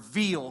just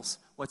reveals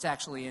what's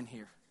actually in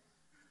here.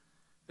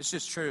 It's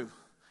just true.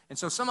 And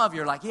so some of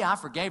you are like, yeah, I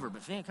forgave her,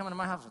 but she ain't coming to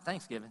my house for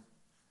Thanksgiving.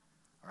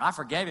 Or I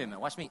forgave him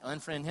and watch me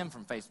unfriend him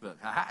from Facebook.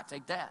 Ha-ha,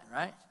 take that,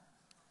 right?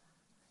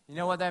 You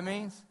know what that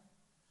means?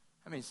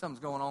 I mean, something's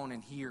going on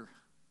in here.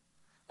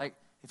 Like,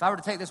 if I were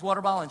to take this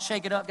water bottle and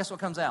shake it up, guess what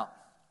comes out?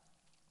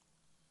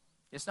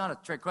 It's not a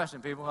trick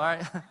question, people, all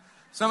right?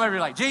 Some of you are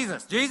like,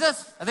 Jesus?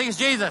 I think it's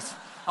Jesus.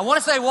 I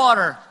want to say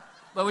water,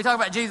 but we talk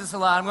about Jesus a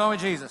lot. I'm going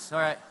with Jesus, all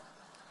right?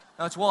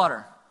 No, it's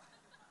water.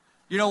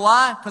 You know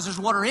why? Because there's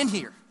water in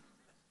here.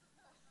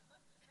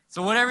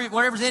 So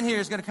whatever's in here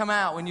is going to come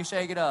out when you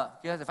shake it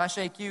up. If I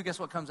shake you, guess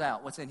what comes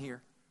out? What's in here?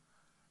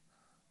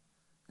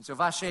 And so if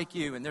I shake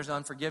you and there's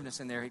unforgiveness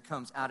in there, it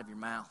comes out of your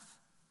mouth.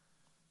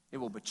 It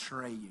will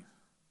betray you.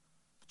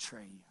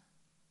 Betray you.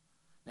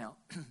 Now,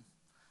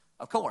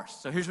 of course,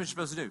 so here's what you're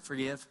supposed to do.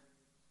 Forgive.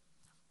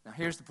 Now,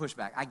 here's the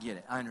pushback. I get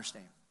it. I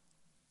understand.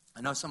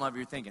 I know some of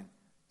you are thinking,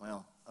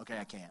 well, okay,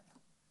 I can't.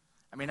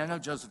 I mean, I know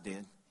Joseph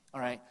did,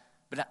 all right?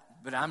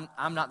 But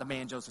I'm not the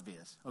man Joseph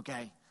is,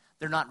 okay?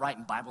 They're not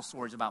writing Bible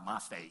stories about my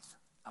faith,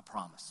 I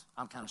promise.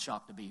 I'm kind of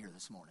shocked to be here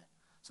this morning.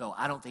 So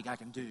I don't think I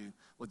can do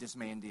what this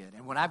man did.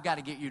 And what I've got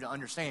to get you to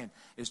understand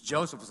is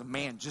Joseph was a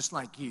man just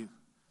like you.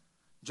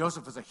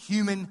 Joseph was a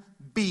human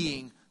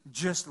being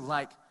just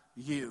like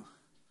you.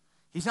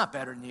 He's not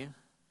better than you.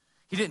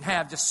 He didn't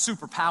have just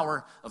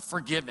superpower of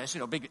forgiveness,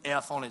 big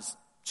F on his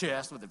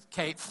chest with a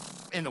cape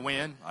in the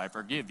wind. I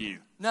forgive you.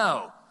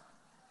 No.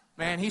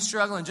 Man, he's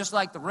struggling just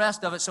like the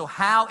rest of it. So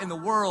how in the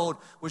world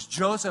was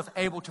Joseph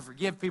able to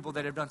forgive people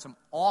that have done some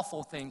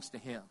awful things to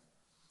him?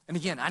 And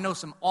again, I know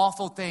some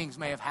awful things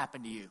may have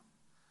happened to you.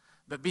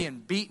 But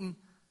being beaten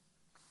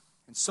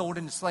and sold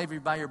into slavery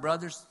by your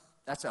brothers,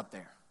 that's up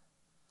there.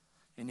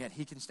 And yet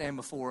he can stand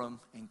before them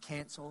and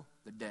cancel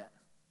the debt.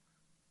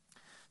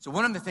 So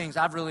one of the things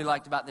I've really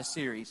liked about this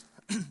series,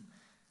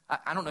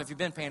 I don't know if you've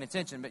been paying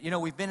attention, but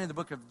we've been in the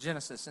book of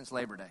Genesis since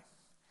Labor Day.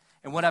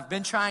 And what I've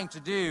been trying to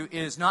do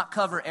is not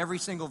cover every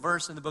single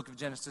verse in the book of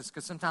Genesis,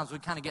 because sometimes we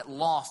kind of get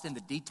lost in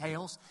the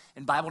details.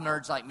 And Bible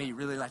nerds like me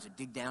really like to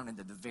dig down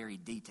into the very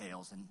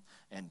details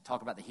and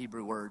talk about the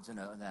Hebrew words.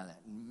 And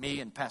me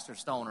and Pastor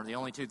Stone are the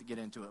only two that get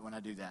into it when I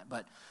do that.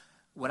 But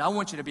what I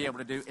want you to be able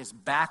to do is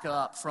back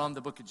up from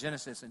the book of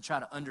Genesis and try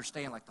to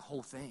understand like the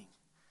whole thing.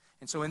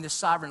 And so in this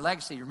sovereign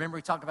legacy, remember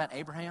we talked about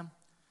Abraham?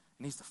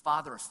 And he's the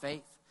father of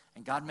faith.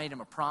 And God made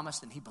him a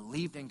promise, and he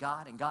believed in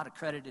God, and God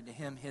accredited to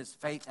him his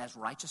faith as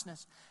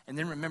righteousness. And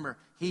then remember,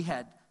 he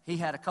had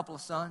a couple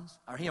of sons,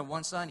 or he had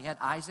one son. He had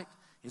Isaac,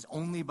 his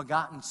only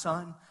begotten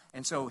son.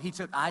 And so he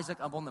took Isaac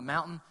up on the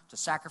mountain to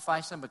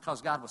sacrifice him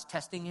because God was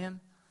testing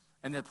him.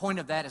 And the point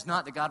of that is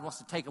not that God wants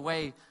to take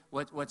away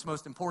what's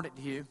most important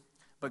to you,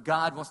 but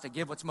God wants to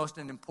give what's most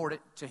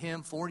important to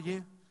him for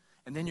you.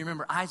 And then you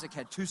remember Isaac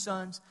had two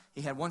sons.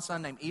 He had one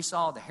son named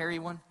Esau, the hairy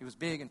one. He was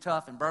big and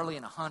tough and burly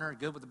and a hunter,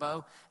 good with the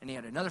bow. And he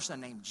had another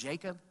son named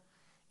Jacob.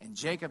 And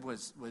Jacob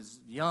was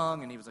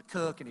young, and he was a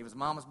cook, and he was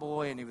mama's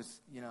boy, and he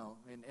was,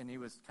 and he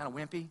was kind of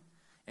wimpy.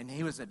 And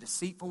he was a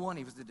deceitful one.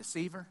 He was the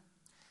deceiver.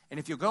 And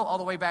if you go all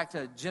the way back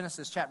to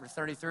Genesis chapter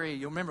 33,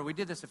 you'll remember we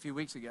did this a few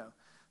weeks ago,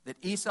 that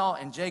Esau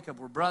and Jacob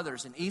were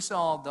brothers. And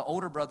Esau, the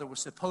older brother, was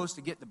supposed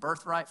to get the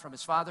birthright from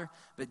his father.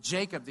 But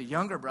Jacob, the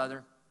younger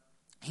brother,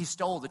 he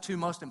stole the two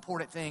most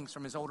important things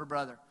from his older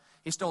brother.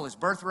 He stole his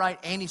birthright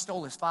and he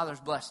stole his father's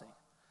blessing.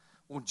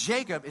 Well,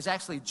 Jacob is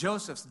actually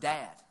Joseph's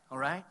dad, all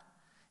right?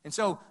 And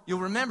so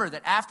you'll remember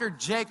that after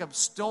Jacob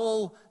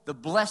stole the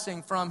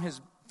blessing from his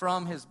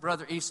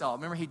brother Esau,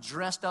 remember he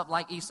dressed up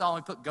like Esau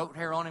and put goat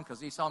hair on him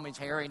because Esau means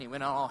hairy, and he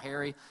went on all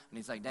hairy. And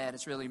he's like, Dad,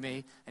 it's really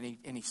me. And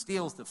he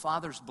steals the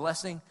father's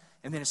blessing.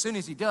 And then as soon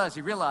as he does,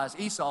 he realizes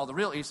Esau, the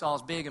real Esau,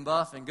 is big and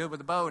buff and good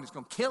with a bow, and he's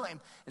going to kill him.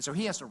 And so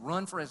he has to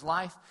run for his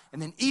life.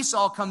 And then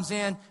Esau comes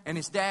in, and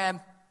his dad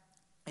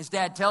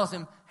tells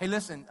him, hey,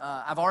 listen,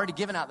 I've already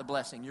given out the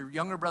blessing. Your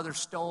younger brother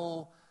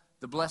stole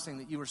the blessing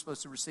that you were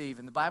supposed to receive.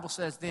 And the Bible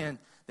says then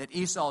that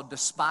Esau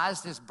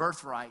despised his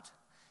birthright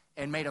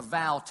and made a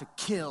vow to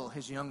kill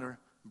his younger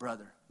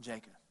brother,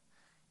 Jacob.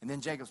 And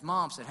then Jacob's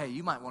mom said, hey,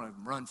 you might want to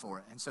run for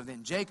it. And so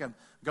then Jacob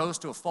goes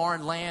to a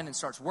foreign land and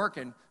starts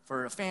working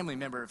for a family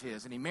member of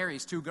his. And he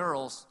marries 2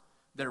 girls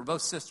that are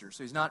both sisters.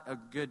 So he's not a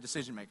good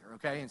decision maker,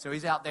 okay? And so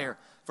he's out there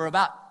for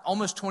about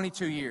almost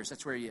 22 years.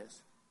 That's where he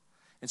is.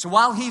 And so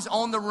while he's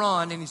on the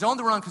run, and he's on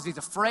the run because he's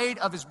afraid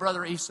of his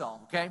brother Esau,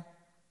 okay?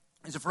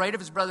 He's afraid of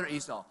his brother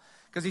Esau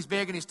because he's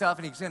big and he's tough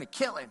and he's going to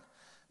kill him.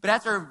 But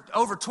after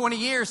over 20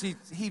 years,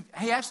 he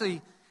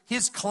actually...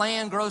 his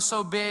clan grows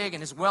so big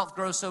and his wealth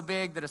grows so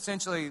big that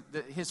essentially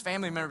his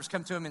family members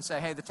come to him and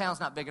say, hey, the town's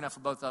not big enough for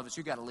both of us.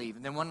 You got to leave.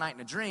 And then one night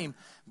in a dream,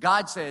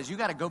 God says, you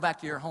got to go back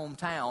to your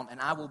hometown and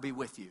I will be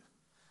with you.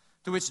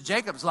 To which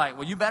Jacob's like,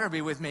 well, you better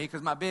be with me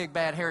because my big,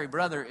 bad, hairy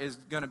brother is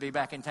going to be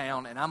back in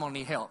town and I'm going to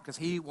need help because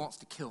he wants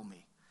to kill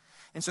me.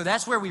 And so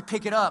that's where we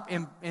pick it up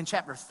in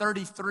chapter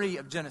 33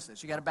 of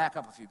Genesis. You got to back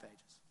up a few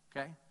pages,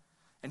 okay?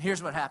 And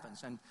here's what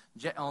happens. And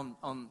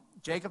on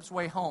Jacob's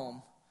way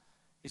home,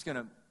 he's going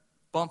to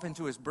bump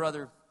into his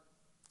brother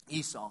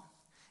Esau.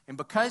 And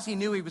because he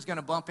knew he was going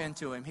to bump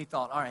into him, he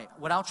thought, all right,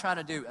 what I'll try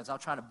to do is I'll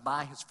try to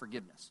buy his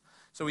forgiveness.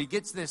 So he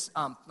gets this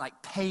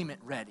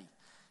payment ready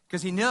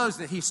because he knows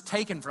that he's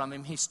taken from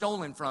him, he's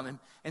stolen from him.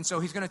 And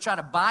so he's going to try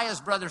to buy his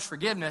brother's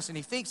forgiveness. And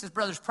he thinks his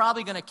brother's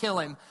probably going to kill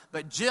him.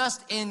 But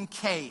just in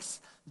case,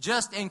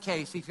 he's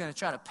going to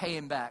try to pay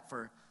him back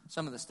for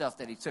some of the stuff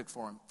that he took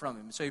from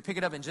him. So you pick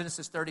it up in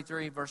Genesis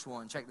 33, verse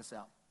 1. Check this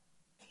out.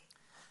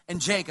 And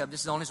Jacob,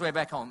 this is on his way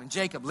back home, and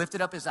Jacob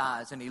lifted up his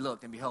eyes and he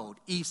looked, and behold,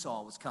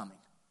 Esau was coming.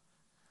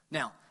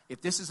 Now,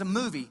 if this is a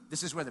movie,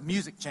 this is where the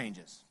music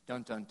changes.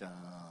 Dun, dun, dun,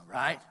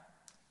 right?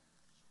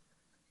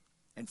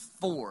 And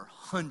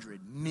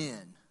 400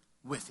 men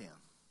with him.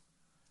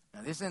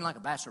 Now, this isn't like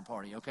a bachelor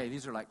party, okay?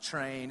 These are like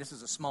trained. This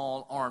is a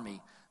small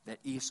army that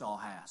Esau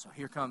has. So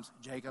here comes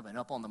Jacob, and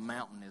up on the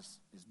mountain is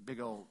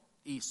big old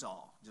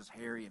Esau, just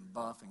hairy and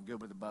buff and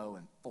good with a bow,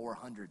 and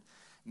 400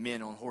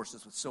 men on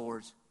horses with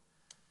swords.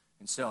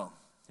 And so,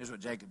 here's what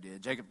Jacob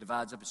did. Jacob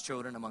divides up his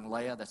children among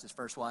Leah, that's his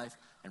first wife,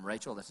 and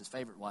Rachel, that's his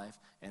favorite wife,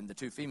 and the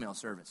 2 female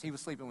servants. He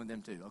was sleeping with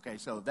them too. Okay,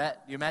 so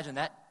you imagine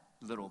that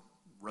little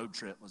road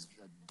trip was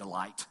a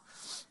delight.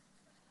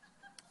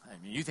 I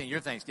mean, you think your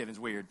Thanksgiving's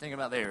weird. Think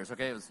about theirs,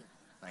 okay? It was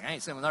like, I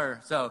ain't sitting with her.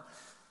 So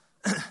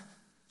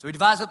he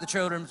divides up the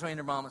children between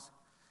their mamas.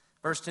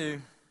 Verse 2,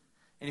 and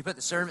he put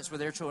the servants with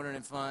their children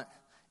in front,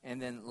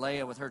 and then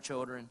Leah with her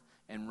children,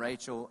 and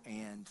Rachel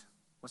and,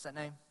 what's that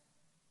name?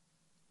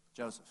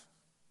 Joseph.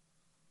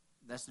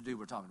 That's the dude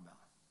we're talking about.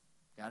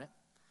 Got it?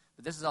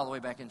 But this is all the way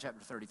back in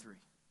chapter 33.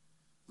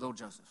 Little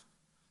Joseph.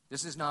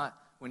 This is not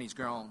when he's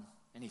grown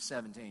and he's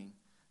 17.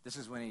 This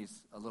is when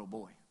he's a little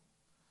boy.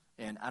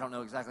 And I don't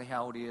know exactly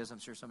how old he is. I'm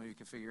sure some of you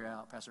can figure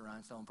out. Pastor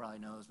Rhinestone probably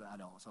knows, but I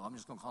don't. So I'm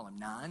just going to call him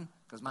 9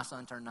 because my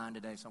son turned 9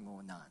 today, so I'm going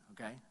with 9,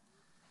 okay?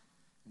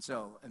 And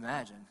so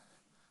imagine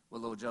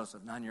what little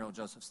Joseph, 9-year-old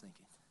Joseph's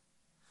thinking.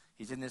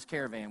 He's in this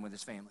caravan with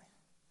his family.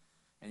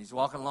 And he's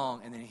walking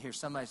along, and then he hears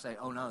somebody say,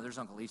 oh, no, there's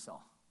Uncle Esau.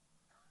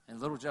 And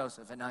little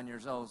Joseph, at 9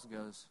 years old,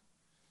 goes,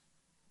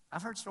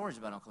 I've heard stories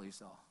about Uncle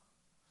Esau.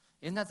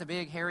 Isn't that the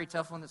big, hairy,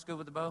 tough one that's good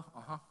with the bow?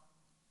 Uh-huh.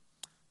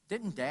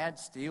 Didn't Dad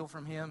steal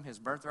from him his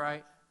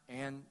birthright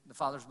and the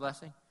father's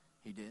blessing?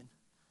 He did.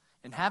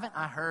 And haven't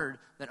I heard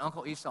that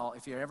Uncle Esau,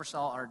 if you ever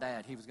saw our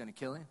dad, he was going to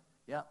kill him?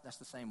 Yep, that's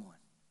the same one.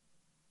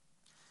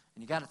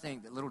 And you got to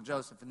think that little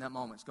Joseph in that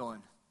moment is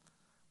going,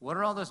 what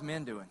are all those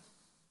men doing?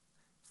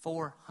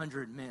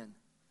 400 men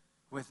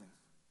with him.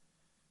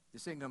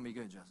 This ain't going to be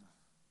good, Joseph.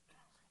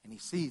 And he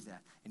sees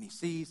that. And he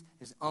sees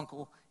his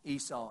uncle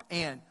Esau.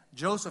 And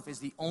Joseph is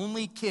the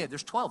only kid.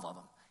 There's 12 of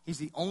them. He's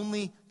the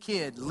only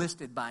kid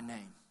listed by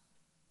name.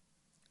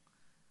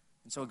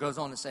 And so it goes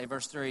on to say,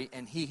 verse 3,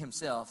 and he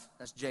himself,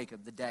 that's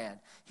Jacob, the dad,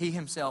 he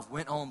himself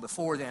went on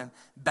before them,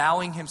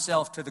 bowing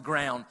himself to the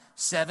ground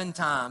 7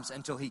 times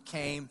until he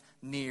came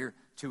near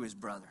to his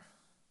brother.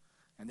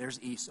 And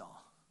there's Esau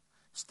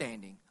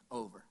standing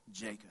over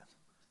Jacob,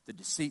 the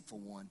deceitful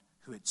one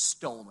who had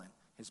stolen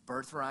his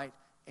birthright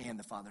and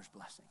the father's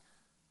blessing.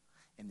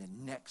 And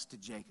then next to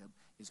Jacob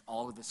is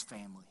all of his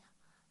family.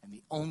 And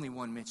the only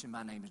one mentioned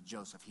by name is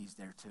Joseph. He's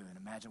there too. And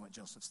imagine what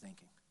Joseph's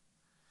thinking.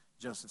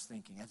 Joseph's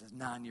thinking as a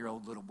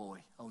 9-year-old little boy,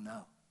 oh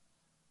no.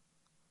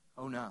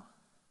 Oh no.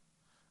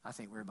 I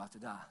think we're about to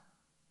die.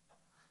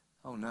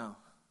 Oh no.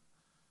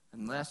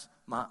 Unless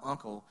my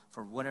uncle,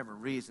 for whatever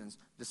reasons,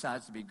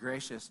 decides to be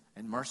gracious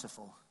and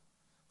merciful,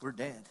 we're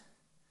dead.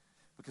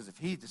 Because if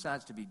he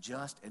decides to be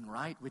just and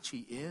right, which he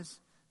is,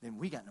 then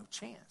we got no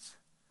chance.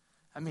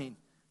 I mean,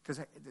 because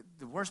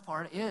the worst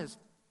part is,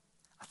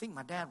 I think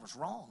my dad was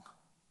wrong.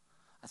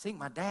 I think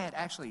my dad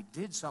actually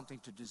did something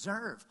to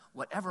deserve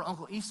whatever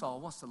Uncle Esau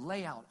wants to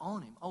lay out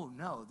on him. Oh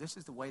no, this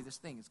is the way this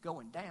thing is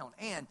going down.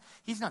 And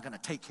he's not going to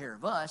take care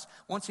of us.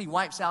 Once he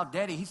wipes out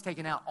Daddy, he's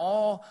taking out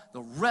all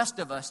the rest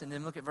of us. And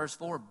then look at verse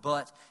 4.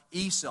 But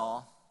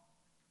Esau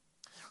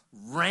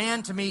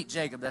ran to meet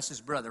Jacob, that's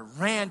his brother,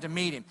 ran to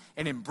meet him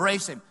and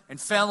embraced him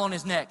and fell on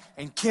his neck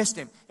and kissed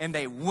him, and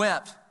they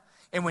wept.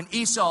 And when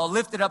Esau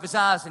lifted up his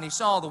eyes and he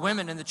saw the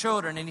women and the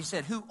children, and he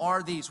said, who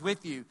are these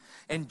with you?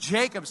 And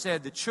Jacob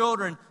said, the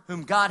children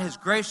whom God has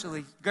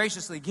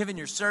graciously given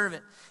your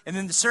servant. And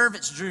then the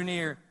servants drew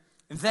near,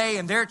 and they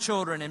and their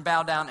children, and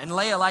bowed down. And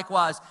Leah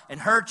likewise, and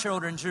her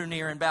children drew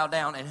near and bowed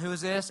down. And who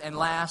is this? And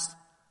last,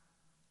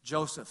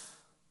 Joseph.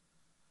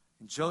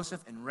 And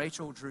Joseph and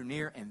Rachel drew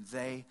near, and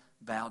they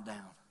bowed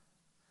down.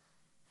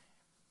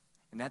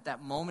 And at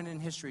that moment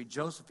in history,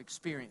 Joseph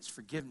experienced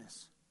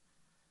forgiveness.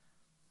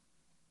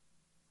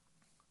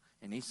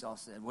 And Esau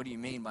said, what do you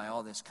mean by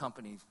all this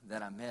company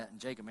that I met? And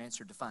Jacob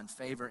answered, to find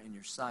favor in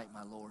your sight,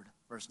 my Lord.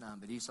 Verse 9,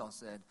 but Esau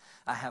said,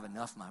 I have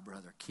enough, my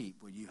brother.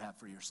 Keep what you have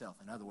for yourself.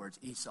 In other words,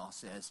 Esau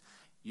says,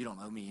 you don't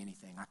owe me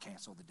anything. I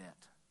cancel the debt.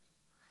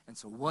 And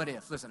so what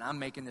if, listen, I'm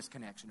making this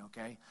connection,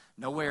 okay?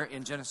 Nowhere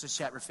in Genesis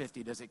chapter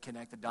 50 does it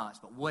connect the dots.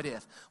 But what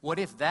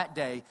if that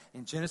day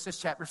in Genesis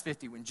chapter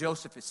 50, when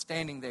Joseph is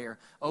standing there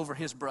over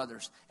his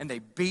brothers, and they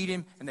beat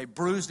him, and they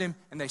bruised him,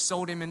 and they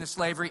sold him into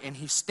slavery, and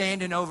he's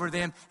standing over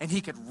them, and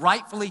he could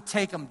rightfully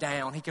take them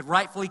down. He could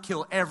rightfully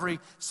kill every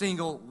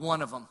single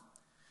one of them.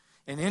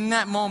 And in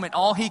that moment,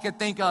 all he could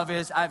think of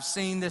is, I've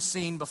seen this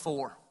scene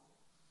before.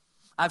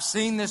 I've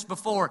seen this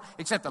before,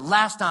 except the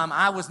last time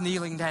I was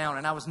kneeling down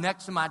and I was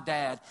next to my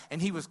dad,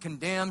 and he was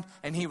condemned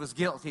and he was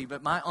guilty.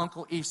 But my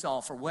uncle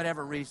Esau, for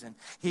whatever reason,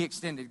 he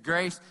extended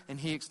grace and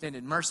he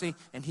extended mercy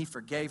and he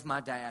forgave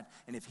my dad.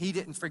 And if he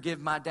didn't forgive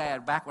my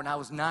dad back when I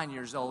was 9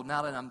 years old,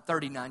 now that I'm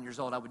 39 years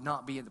old, I would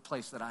not be in the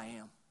place that I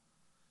am.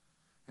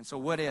 And so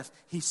what if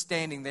he's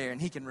standing there and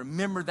he can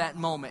remember that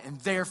moment, and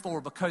therefore,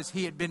 because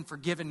he had been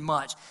forgiven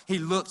much, he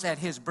looks at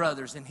his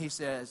brothers and he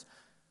says,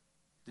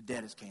 the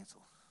debt is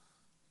canceled.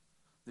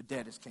 The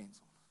debt is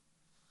canceled.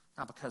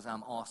 Not because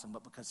I'm awesome,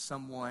 but because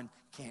someone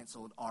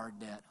canceled our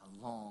debt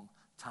a long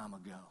time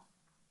ago.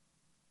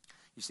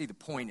 You see, the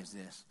point is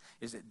this,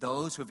 is that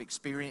those who have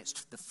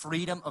experienced the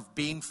freedom of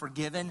being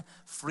forgiven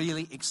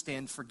freely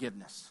extend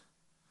forgiveness.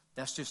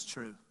 That's just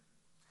true.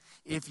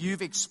 If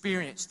you've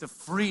experienced the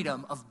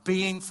freedom of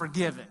being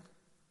forgiven,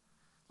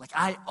 like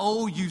I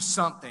owe you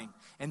something,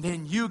 and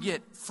then you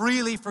get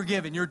freely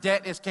forgiven, your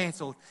debt is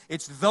canceled.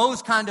 It's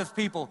those kind of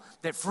people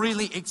that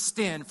freely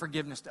extend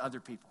forgiveness to other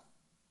people.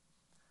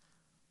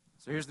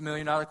 So here's the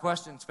million-dollar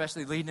question,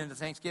 especially leading into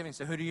Thanksgiving.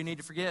 So who do you need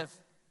to forgive?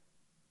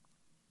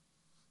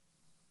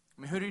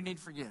 I mean, who do you need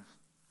to forgive?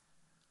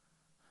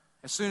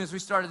 As soon as we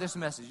started this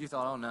message, you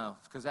thought, oh no,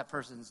 because that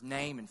person's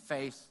name and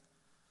face,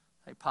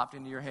 they popped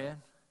into your head.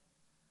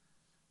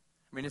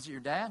 I mean, is it your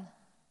dad?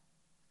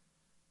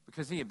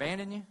 Because he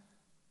abandoned you?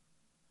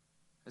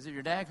 Is it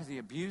your dad because he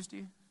abused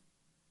you?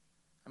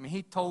 I mean,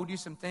 he told you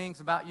some things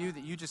about you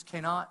that you just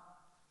cannot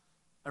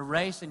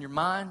erase in your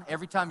mind.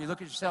 Every time you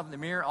look at yourself in the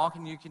mirror, all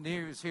you can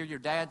do is hear your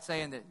dad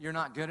saying that you're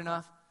not good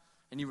enough.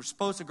 And you were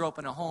supposed to grow up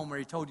in a home where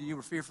he told you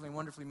were fearfully and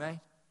wonderfully made.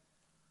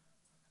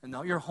 And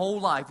your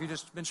whole life, you've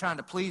just been trying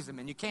to please him.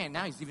 And you can't.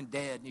 Now he's even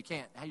dead. And you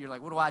can't. You're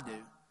like, what do I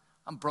do?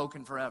 I'm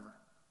broken forever.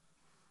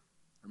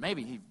 Or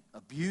maybe he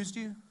abused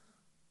you.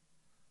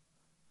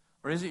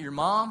 Or is it your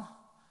mom?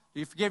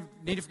 Do you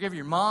need to forgive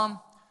your mom?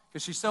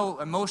 Because she's so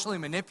emotionally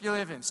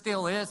manipulative and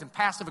still is, and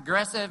passive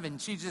aggressive,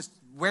 and she's just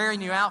wearing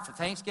you out for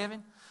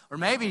Thanksgiving. Or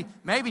maybe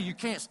you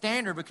can't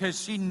stand her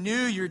because she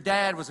knew your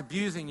dad was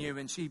abusing you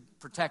and she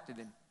protected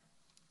him.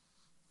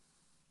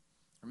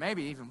 Or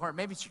maybe even worse,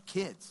 maybe it's your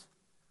kids.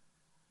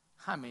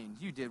 I mean,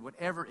 you did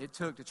whatever it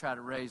took to try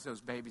to raise those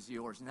babies of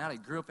yours. And now they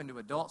grew up into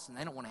adults and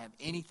they don't want to have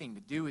anything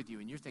to do with you.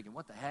 And you're thinking,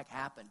 what the heck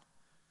happened?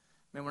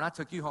 Man, when I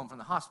took you home from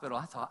the hospital,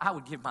 I thought I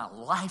would give my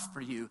life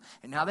for you.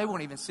 And now they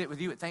won't even sit with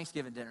you at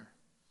Thanksgiving dinner.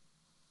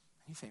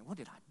 And you think, what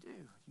did I do?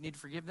 You need to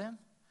forgive them?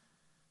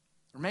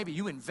 Or maybe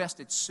you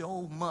invested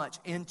so much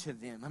into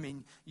them. I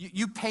mean,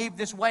 you paved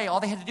this way. All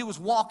they had to do was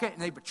walk it,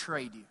 and they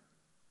betrayed you.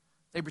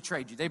 They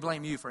betrayed you. They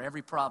blame you for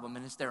every problem,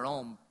 and it's their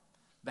own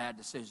bad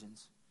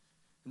decisions.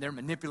 And they're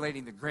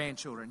manipulating the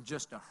grandchildren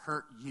just to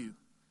hurt you.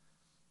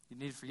 You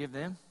need to forgive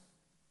them?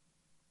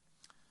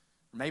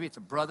 Or maybe it's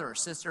a brother or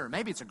sister, or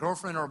maybe it's a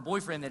girlfriend or a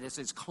boyfriend that is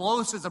as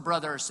close as a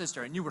brother or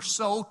sister, and you were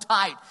so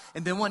tight,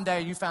 and then one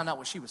day you found out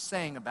what she was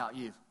saying about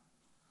you.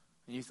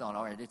 And you thought,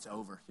 all right, it's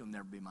over. You'll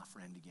never be my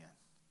friend again.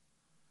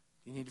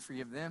 You need to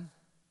forgive them.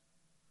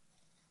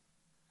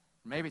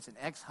 Or maybe it's an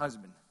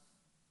ex-husband,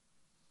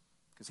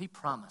 because he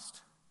promised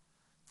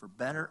for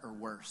better or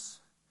worse.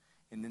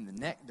 And then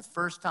the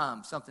first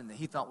time something that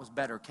he thought was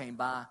better came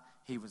by,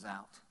 he was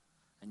out.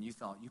 And you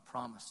thought, you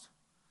promised.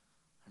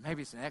 Or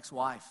maybe it's an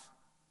ex-wife,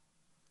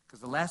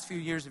 because the last few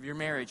years of your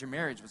marriage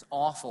was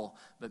awful.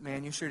 But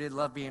man, you sure did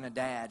love being a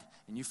dad.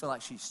 And you feel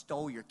like she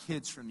stole your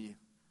kids from you.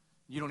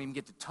 You don't even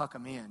get to tuck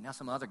them in. Now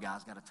some other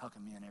guy's got to tuck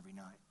them in every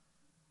night.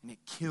 And it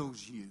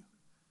kills you.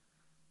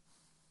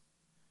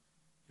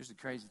 Here's the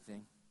crazy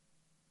thing.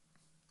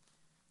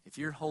 If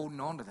you're holding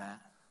on to that,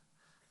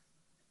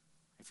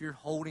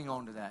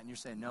 and you're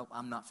saying, nope,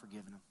 I'm not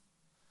forgiving them,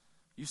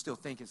 you still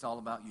think it's all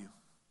about you.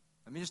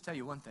 Let me just tell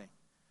you one thing.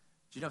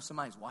 Do you know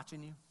somebody's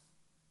watching you?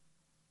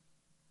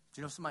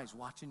 Do you know somebody's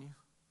watching you? Do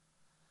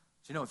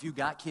you know if you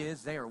got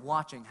kids, they are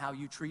watching how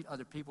you treat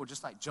other people,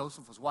 just like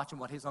Joseph was watching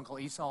what his uncle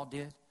Esau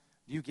did?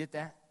 Do you get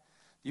that?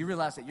 Do you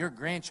realize that your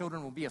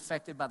grandchildren will be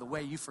affected by the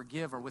way you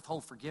forgive or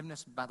withhold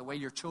forgiveness, by the way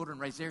your children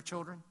raise their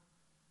children?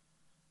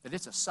 That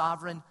it's a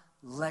sovereign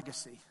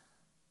legacy.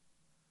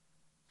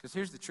 Because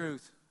here's the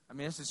truth. I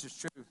mean, this is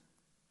just true.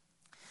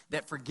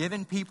 That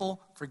forgiven people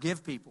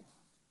forgive people.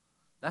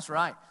 That's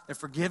right. That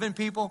forgiven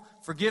people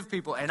forgive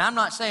people. And I'm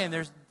not saying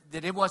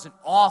that it wasn't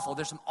awful.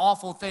 There's some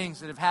awful things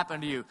that have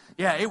happened to you.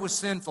 Yeah, it was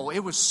sinful. It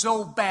was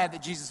so bad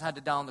that Jesus had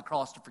to die on the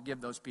cross to forgive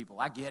those people.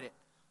 I get it.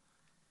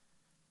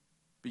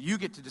 But you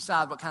get to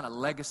decide what kind of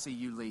legacy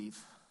you leave.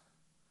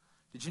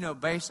 Did you know,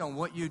 based on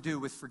what you do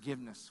with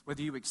forgiveness,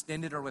 whether you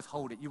extend it or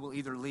withhold it, you will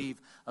either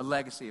leave a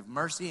legacy of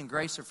mercy and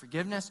grace or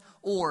forgiveness,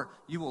 or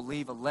you will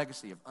leave a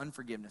legacy of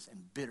unforgiveness and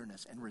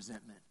bitterness and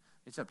resentment.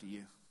 It's up to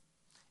you.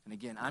 And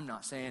again, I'm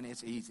not saying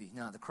it's easy.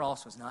 No, the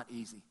cross was not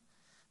easy.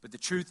 But the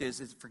truth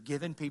is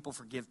forgiven people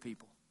forgive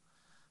people.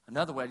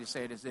 Another way to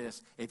say it is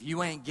this: if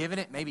you ain't giving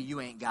it, maybe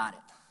you ain't got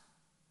it.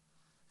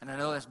 And I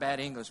know that's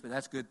bad English, but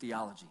that's good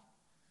theology.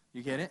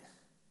 You get it?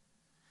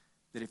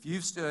 That if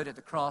you've stood at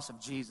the cross of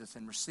Jesus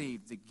and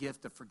received the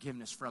gift of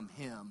forgiveness from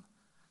him,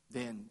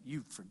 then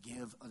you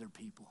forgive other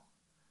people.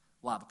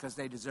 Why? Because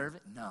they deserve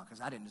it? No, because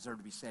I didn't deserve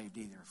to be saved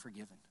either,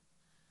 forgiven.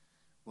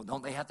 Well,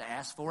 don't they have to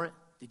ask for it?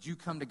 Did you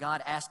come to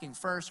God asking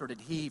first, or did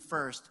he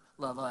first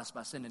love us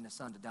by sending his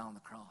son to die on the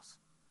cross?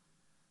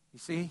 You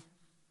see?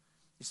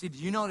 Do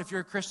you know that if you're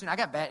a Christian,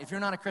 if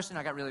you're not a Christian,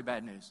 I got really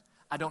bad news.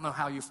 I don't know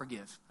how you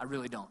forgive. I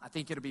really don't. I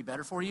think it'll be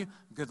better for you.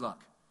 Good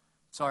luck.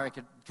 Sorry, I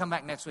could come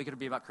back next week. It'll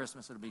be about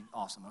Christmas. It'll be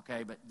awesome,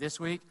 okay? But this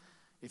week,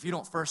 if you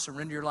don't first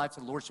surrender your life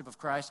to the Lordship of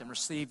Christ and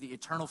receive the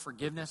eternal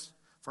forgiveness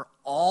for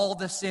all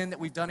the sin that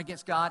we've done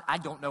against God, I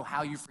don't know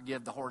how you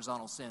forgive the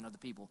horizontal sin of the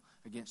people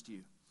against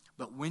you.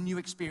 But when you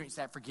experience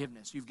that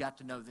forgiveness, you've got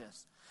to know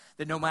this: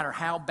 that no matter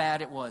how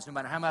bad it was, no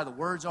matter how bad the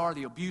words are,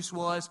 the abuse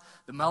was,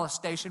 the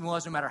molestation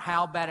was, no matter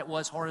how bad it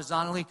was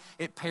horizontally,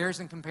 it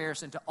pales in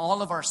comparison to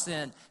all of our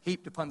sin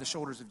heaped upon the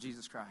shoulders of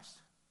Jesus Christ.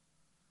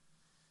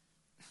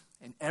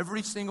 And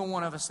every single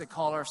one of us that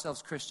call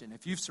ourselves Christian,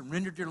 if you've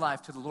surrendered your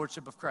life to the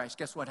Lordship of Christ,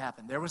 guess what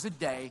happened? There was a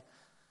day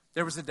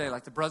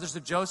like the brothers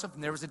of Joseph,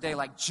 and there was a day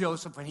like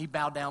Joseph when he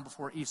bowed down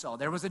before Esau.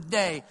 There was a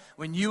day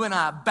when you and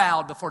I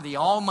bowed before the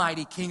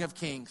almighty King of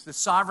Kings, the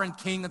sovereign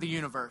King of the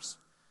universe.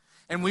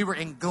 And we were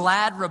in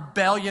glad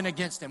rebellion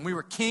against him. We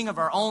were king of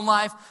our own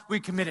life.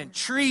 We committed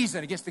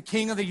treason against the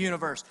King of the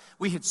universe.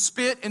 We had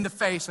spit in the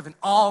face of an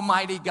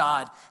almighty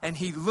God. And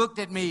he looked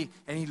at me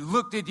and he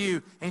looked at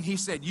you and he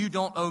said, you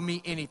don't owe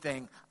me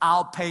anything.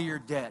 I'll pay your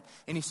debt.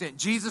 And he sent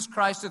Jesus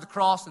Christ to the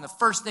cross. And the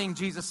first thing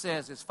Jesus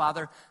says is,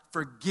 Father,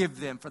 forgive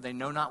them, for they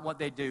know not what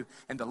they do.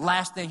 And the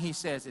last thing he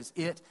says is,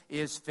 it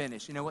is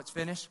finished. You know what's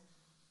finished?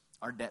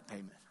 Our debt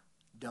payment.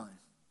 Done.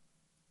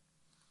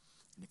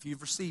 And if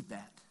you've received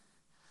that,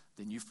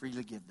 then you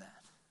freely give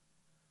that.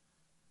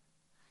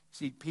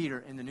 See,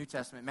 Peter in the New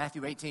Testament,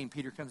 Matthew 18,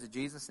 Peter comes to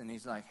Jesus and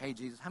he's like, hey,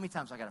 Jesus, how many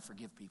times I got to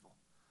forgive people?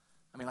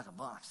 I mean, like a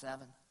bunch,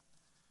 7.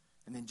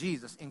 And then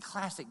Jesus, in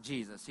classic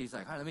Jesus, he's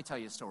like, all right, let me tell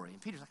you a story.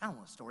 And Peter's like, I don't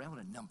want a story, I want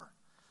a number.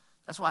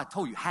 That's why I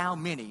told you how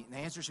many, and the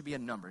answer should be a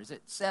number. Is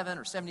it 7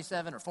 or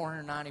 77 or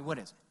 490? What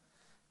is it?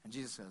 And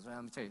Jesus says, well,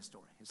 let me tell you a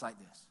story. It's like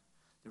this.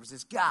 There was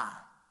this guy,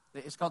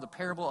 it's called the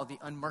parable of the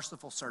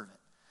unmerciful servant.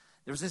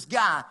 There was this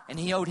guy, and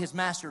he owed his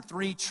master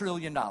 $3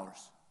 trillion.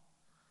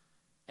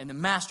 And the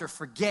master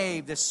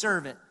forgave this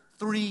servant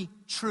 $3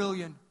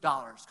 trillion.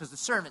 Because the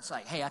servant's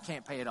like, hey, I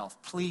can't pay it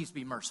off. Please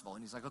be merciful.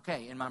 And he's like,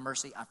 okay, in my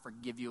mercy, I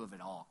forgive you of it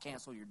all.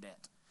 Cancel your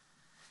debt.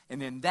 And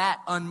then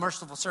that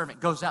unmerciful servant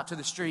goes out to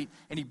the street,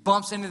 and he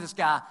bumps into this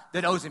guy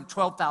that owes him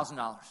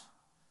 $12,000.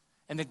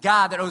 And the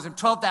guy that owes him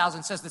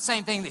 $12,000 says the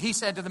same thing that he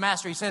said to the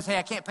master. He says, hey,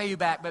 I can't pay you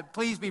back, but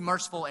please be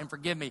merciful and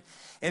forgive me.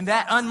 And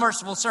that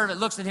unmerciful servant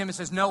looks at him and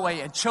says, no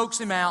way, and chokes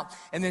him out,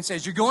 and then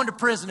says, you're going to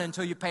prison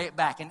until you pay it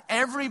back. And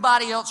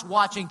everybody else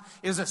watching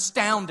is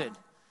astounded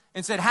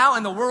and said, how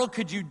in the world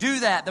could you do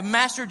that? The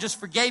master just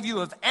forgave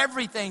you of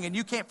everything, and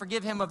you can't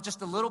forgive him of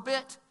just a little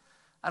bit?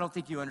 I don't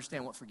think you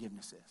understand what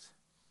forgiveness is.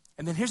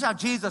 And then here's how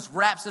Jesus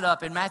wraps it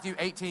up in Matthew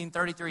 18,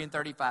 33 and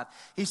 35.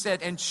 He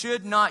said, and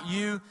should not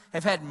you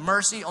have had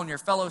mercy on your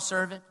fellow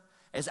servant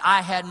as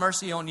I had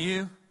mercy on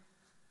you?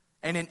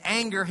 And in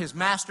anger, his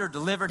master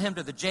delivered him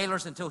to the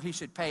jailers until he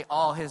should pay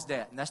all his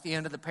debt. And that's the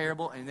end of the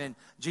parable. And then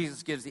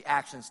Jesus gives the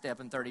action step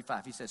in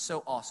 35. He says,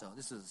 so also,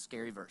 this is a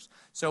scary verse,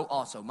 so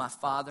also my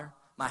Father,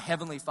 my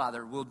heavenly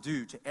Father will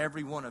do to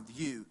every one of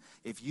you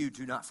if you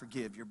do not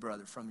forgive your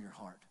brother from your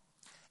heart.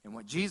 And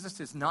what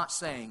Jesus is not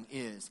saying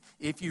is,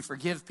 if you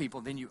forgive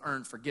people, then you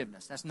earn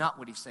forgiveness. That's not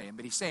what he's saying.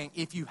 But he's saying,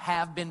 if you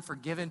have been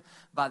forgiven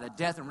by the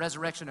death and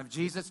resurrection of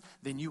Jesus,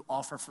 then you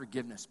offer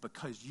forgiveness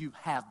because you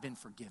have been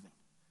forgiven.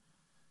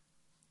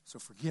 So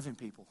forgiving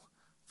people,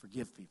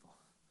 forgive people.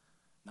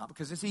 Not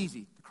because it's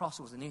easy. The cross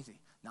wasn't easy.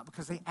 Not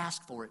because they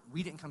asked for it.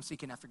 We didn't come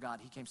seeking after God.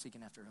 He came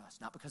seeking after us.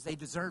 Not because they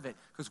deserve it,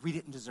 because we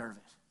didn't deserve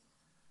it.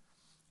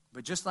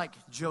 But just like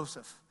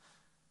Joseph,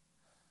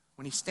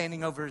 when he's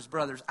standing over his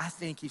brothers, I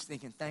think he's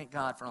thinking, thank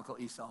God for Uncle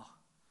Esau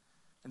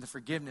and the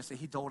forgiveness that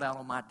he doled out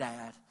on my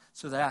dad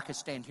so that I could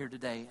stand here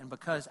today. And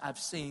because I've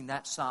seen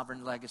that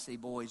sovereign legacy,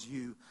 boys,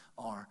 you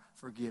are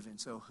forgiven.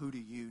 So who do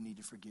you need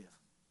to forgive?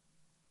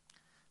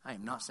 I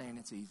am not saying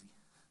it's easy.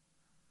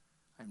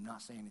 I am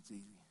not saying it's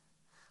easy.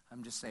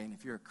 I'm just saying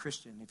if you're a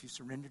Christian, if you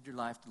surrendered your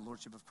life to the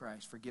Lordship of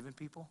Christ, forgiving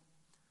people,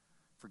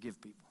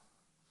 forgive people.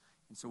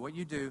 And so what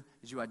you do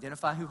is you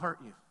identify who hurt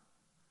you.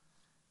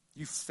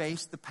 You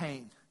face the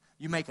pain.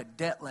 You make a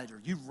debt ledger.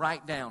 You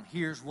write down,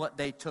 here's what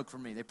they took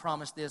from me. They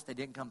promised this, they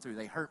didn't come through.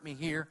 They hurt me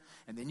here.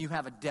 And then you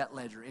have a debt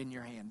ledger in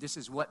your hand. This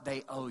is what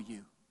they owe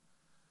you.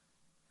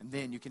 And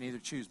then you can either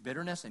choose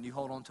bitterness and you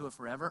hold on to it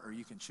forever, or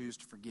you can choose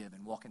to forgive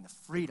and walk in the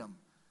freedom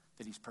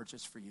that he's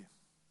purchased for you.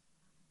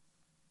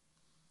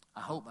 I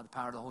hope by the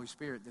power of the Holy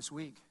Spirit this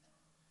week,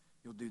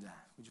 you'll do that.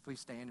 Would you please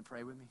stand and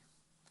pray with me?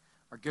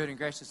 Our good and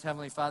gracious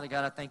Heavenly Father,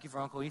 God, I thank you for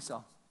Uncle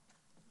Esau.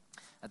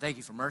 I thank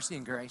you for mercy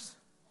and grace.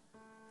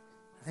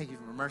 I thank you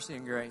for mercy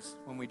and grace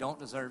when we don't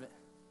deserve it.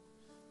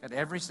 God,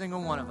 every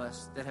single one of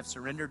us that have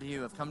surrendered to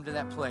you have come to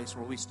that place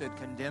where we stood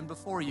condemned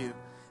before you,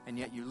 and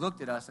yet you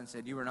looked at us and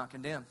said you were not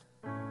condemned.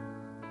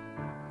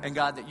 And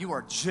God, that you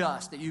are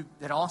just,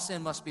 that all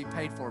sin must be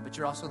paid for, but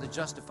you're also the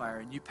justifier,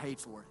 and you paid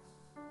for it.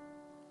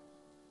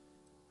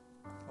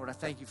 Lord, I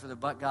thank you for the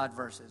but God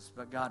verses.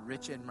 But God,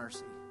 rich in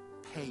mercy,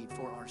 paid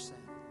for our sin.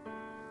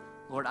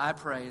 Lord, I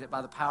pray that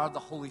by the power of the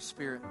Holy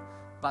Spirit,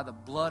 by the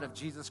blood of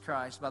Jesus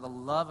Christ, by the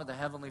love of the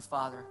Heavenly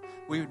Father,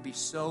 we would be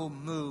so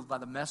moved by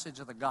the message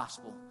of the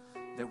gospel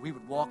that we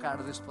would walk out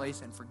of this place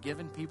and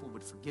forgiven people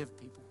would forgive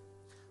people.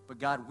 But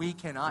God, we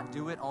cannot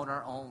do it on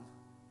our own.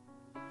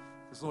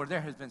 Because, Lord, there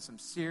has been some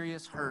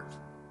serious hurt.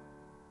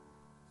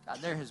 God,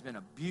 there has been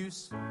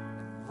abuse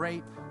and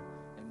rape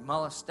and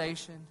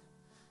molestation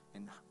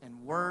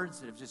and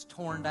words that have just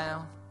torn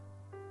down.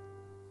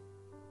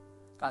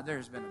 God, there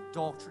has been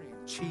adultery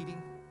and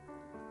cheating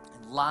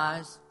and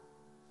lies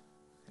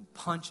and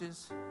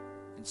punches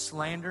and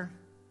slander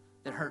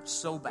that hurt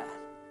so bad.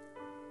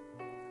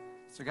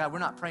 So, God, we're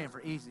not praying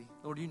for easy.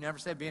 Lord, you never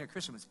said being a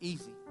Christian was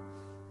easy.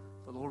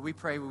 But, Lord, we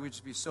pray we would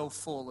just be so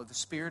full of the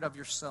Spirit of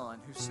your Son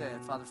who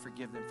said, Father,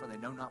 forgive them, for they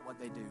know not what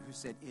they do, who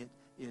said, it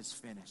is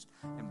finished.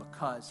 And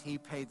because he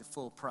paid the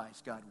full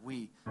price, God,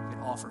 we can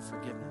offer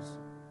forgiveness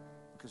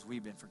because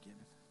we've been forgiven.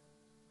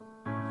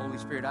 Holy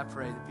Spirit, I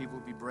pray that people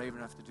would be brave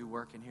enough to do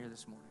work in here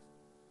this morning.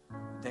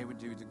 They would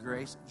do the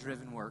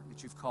grace-driven work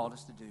that you've called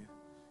us to do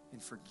in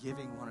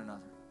forgiving one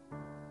another.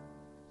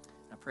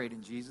 I pray it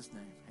in Jesus'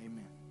 name.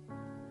 Amen.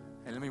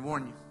 Hey, let me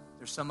warn you.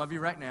 There's some of you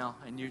right now,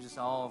 and you're just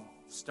all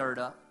stirred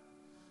up.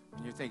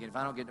 And you're thinking, if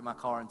I don't get to my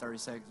car in 30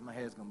 seconds, my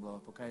head's going to blow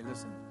up. Okay,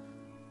 listen.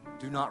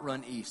 Do not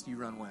run east. You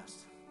run west.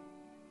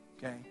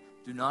 Okay?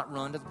 Do not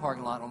run to the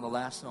parking lot on the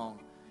last song.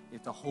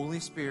 If the Holy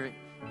Spirit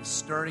is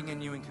stirring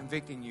in you and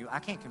convicting you, I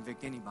can't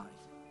convict anybody.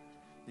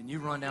 Then you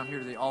run down here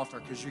to the altar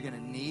because you're going to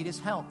need his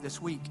help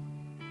this week.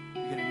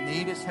 You're going to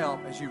need his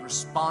help as you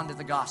respond to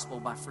the gospel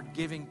by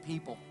forgiving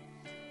people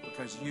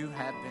because you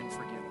have been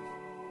forgiven.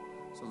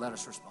 So let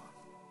us respond.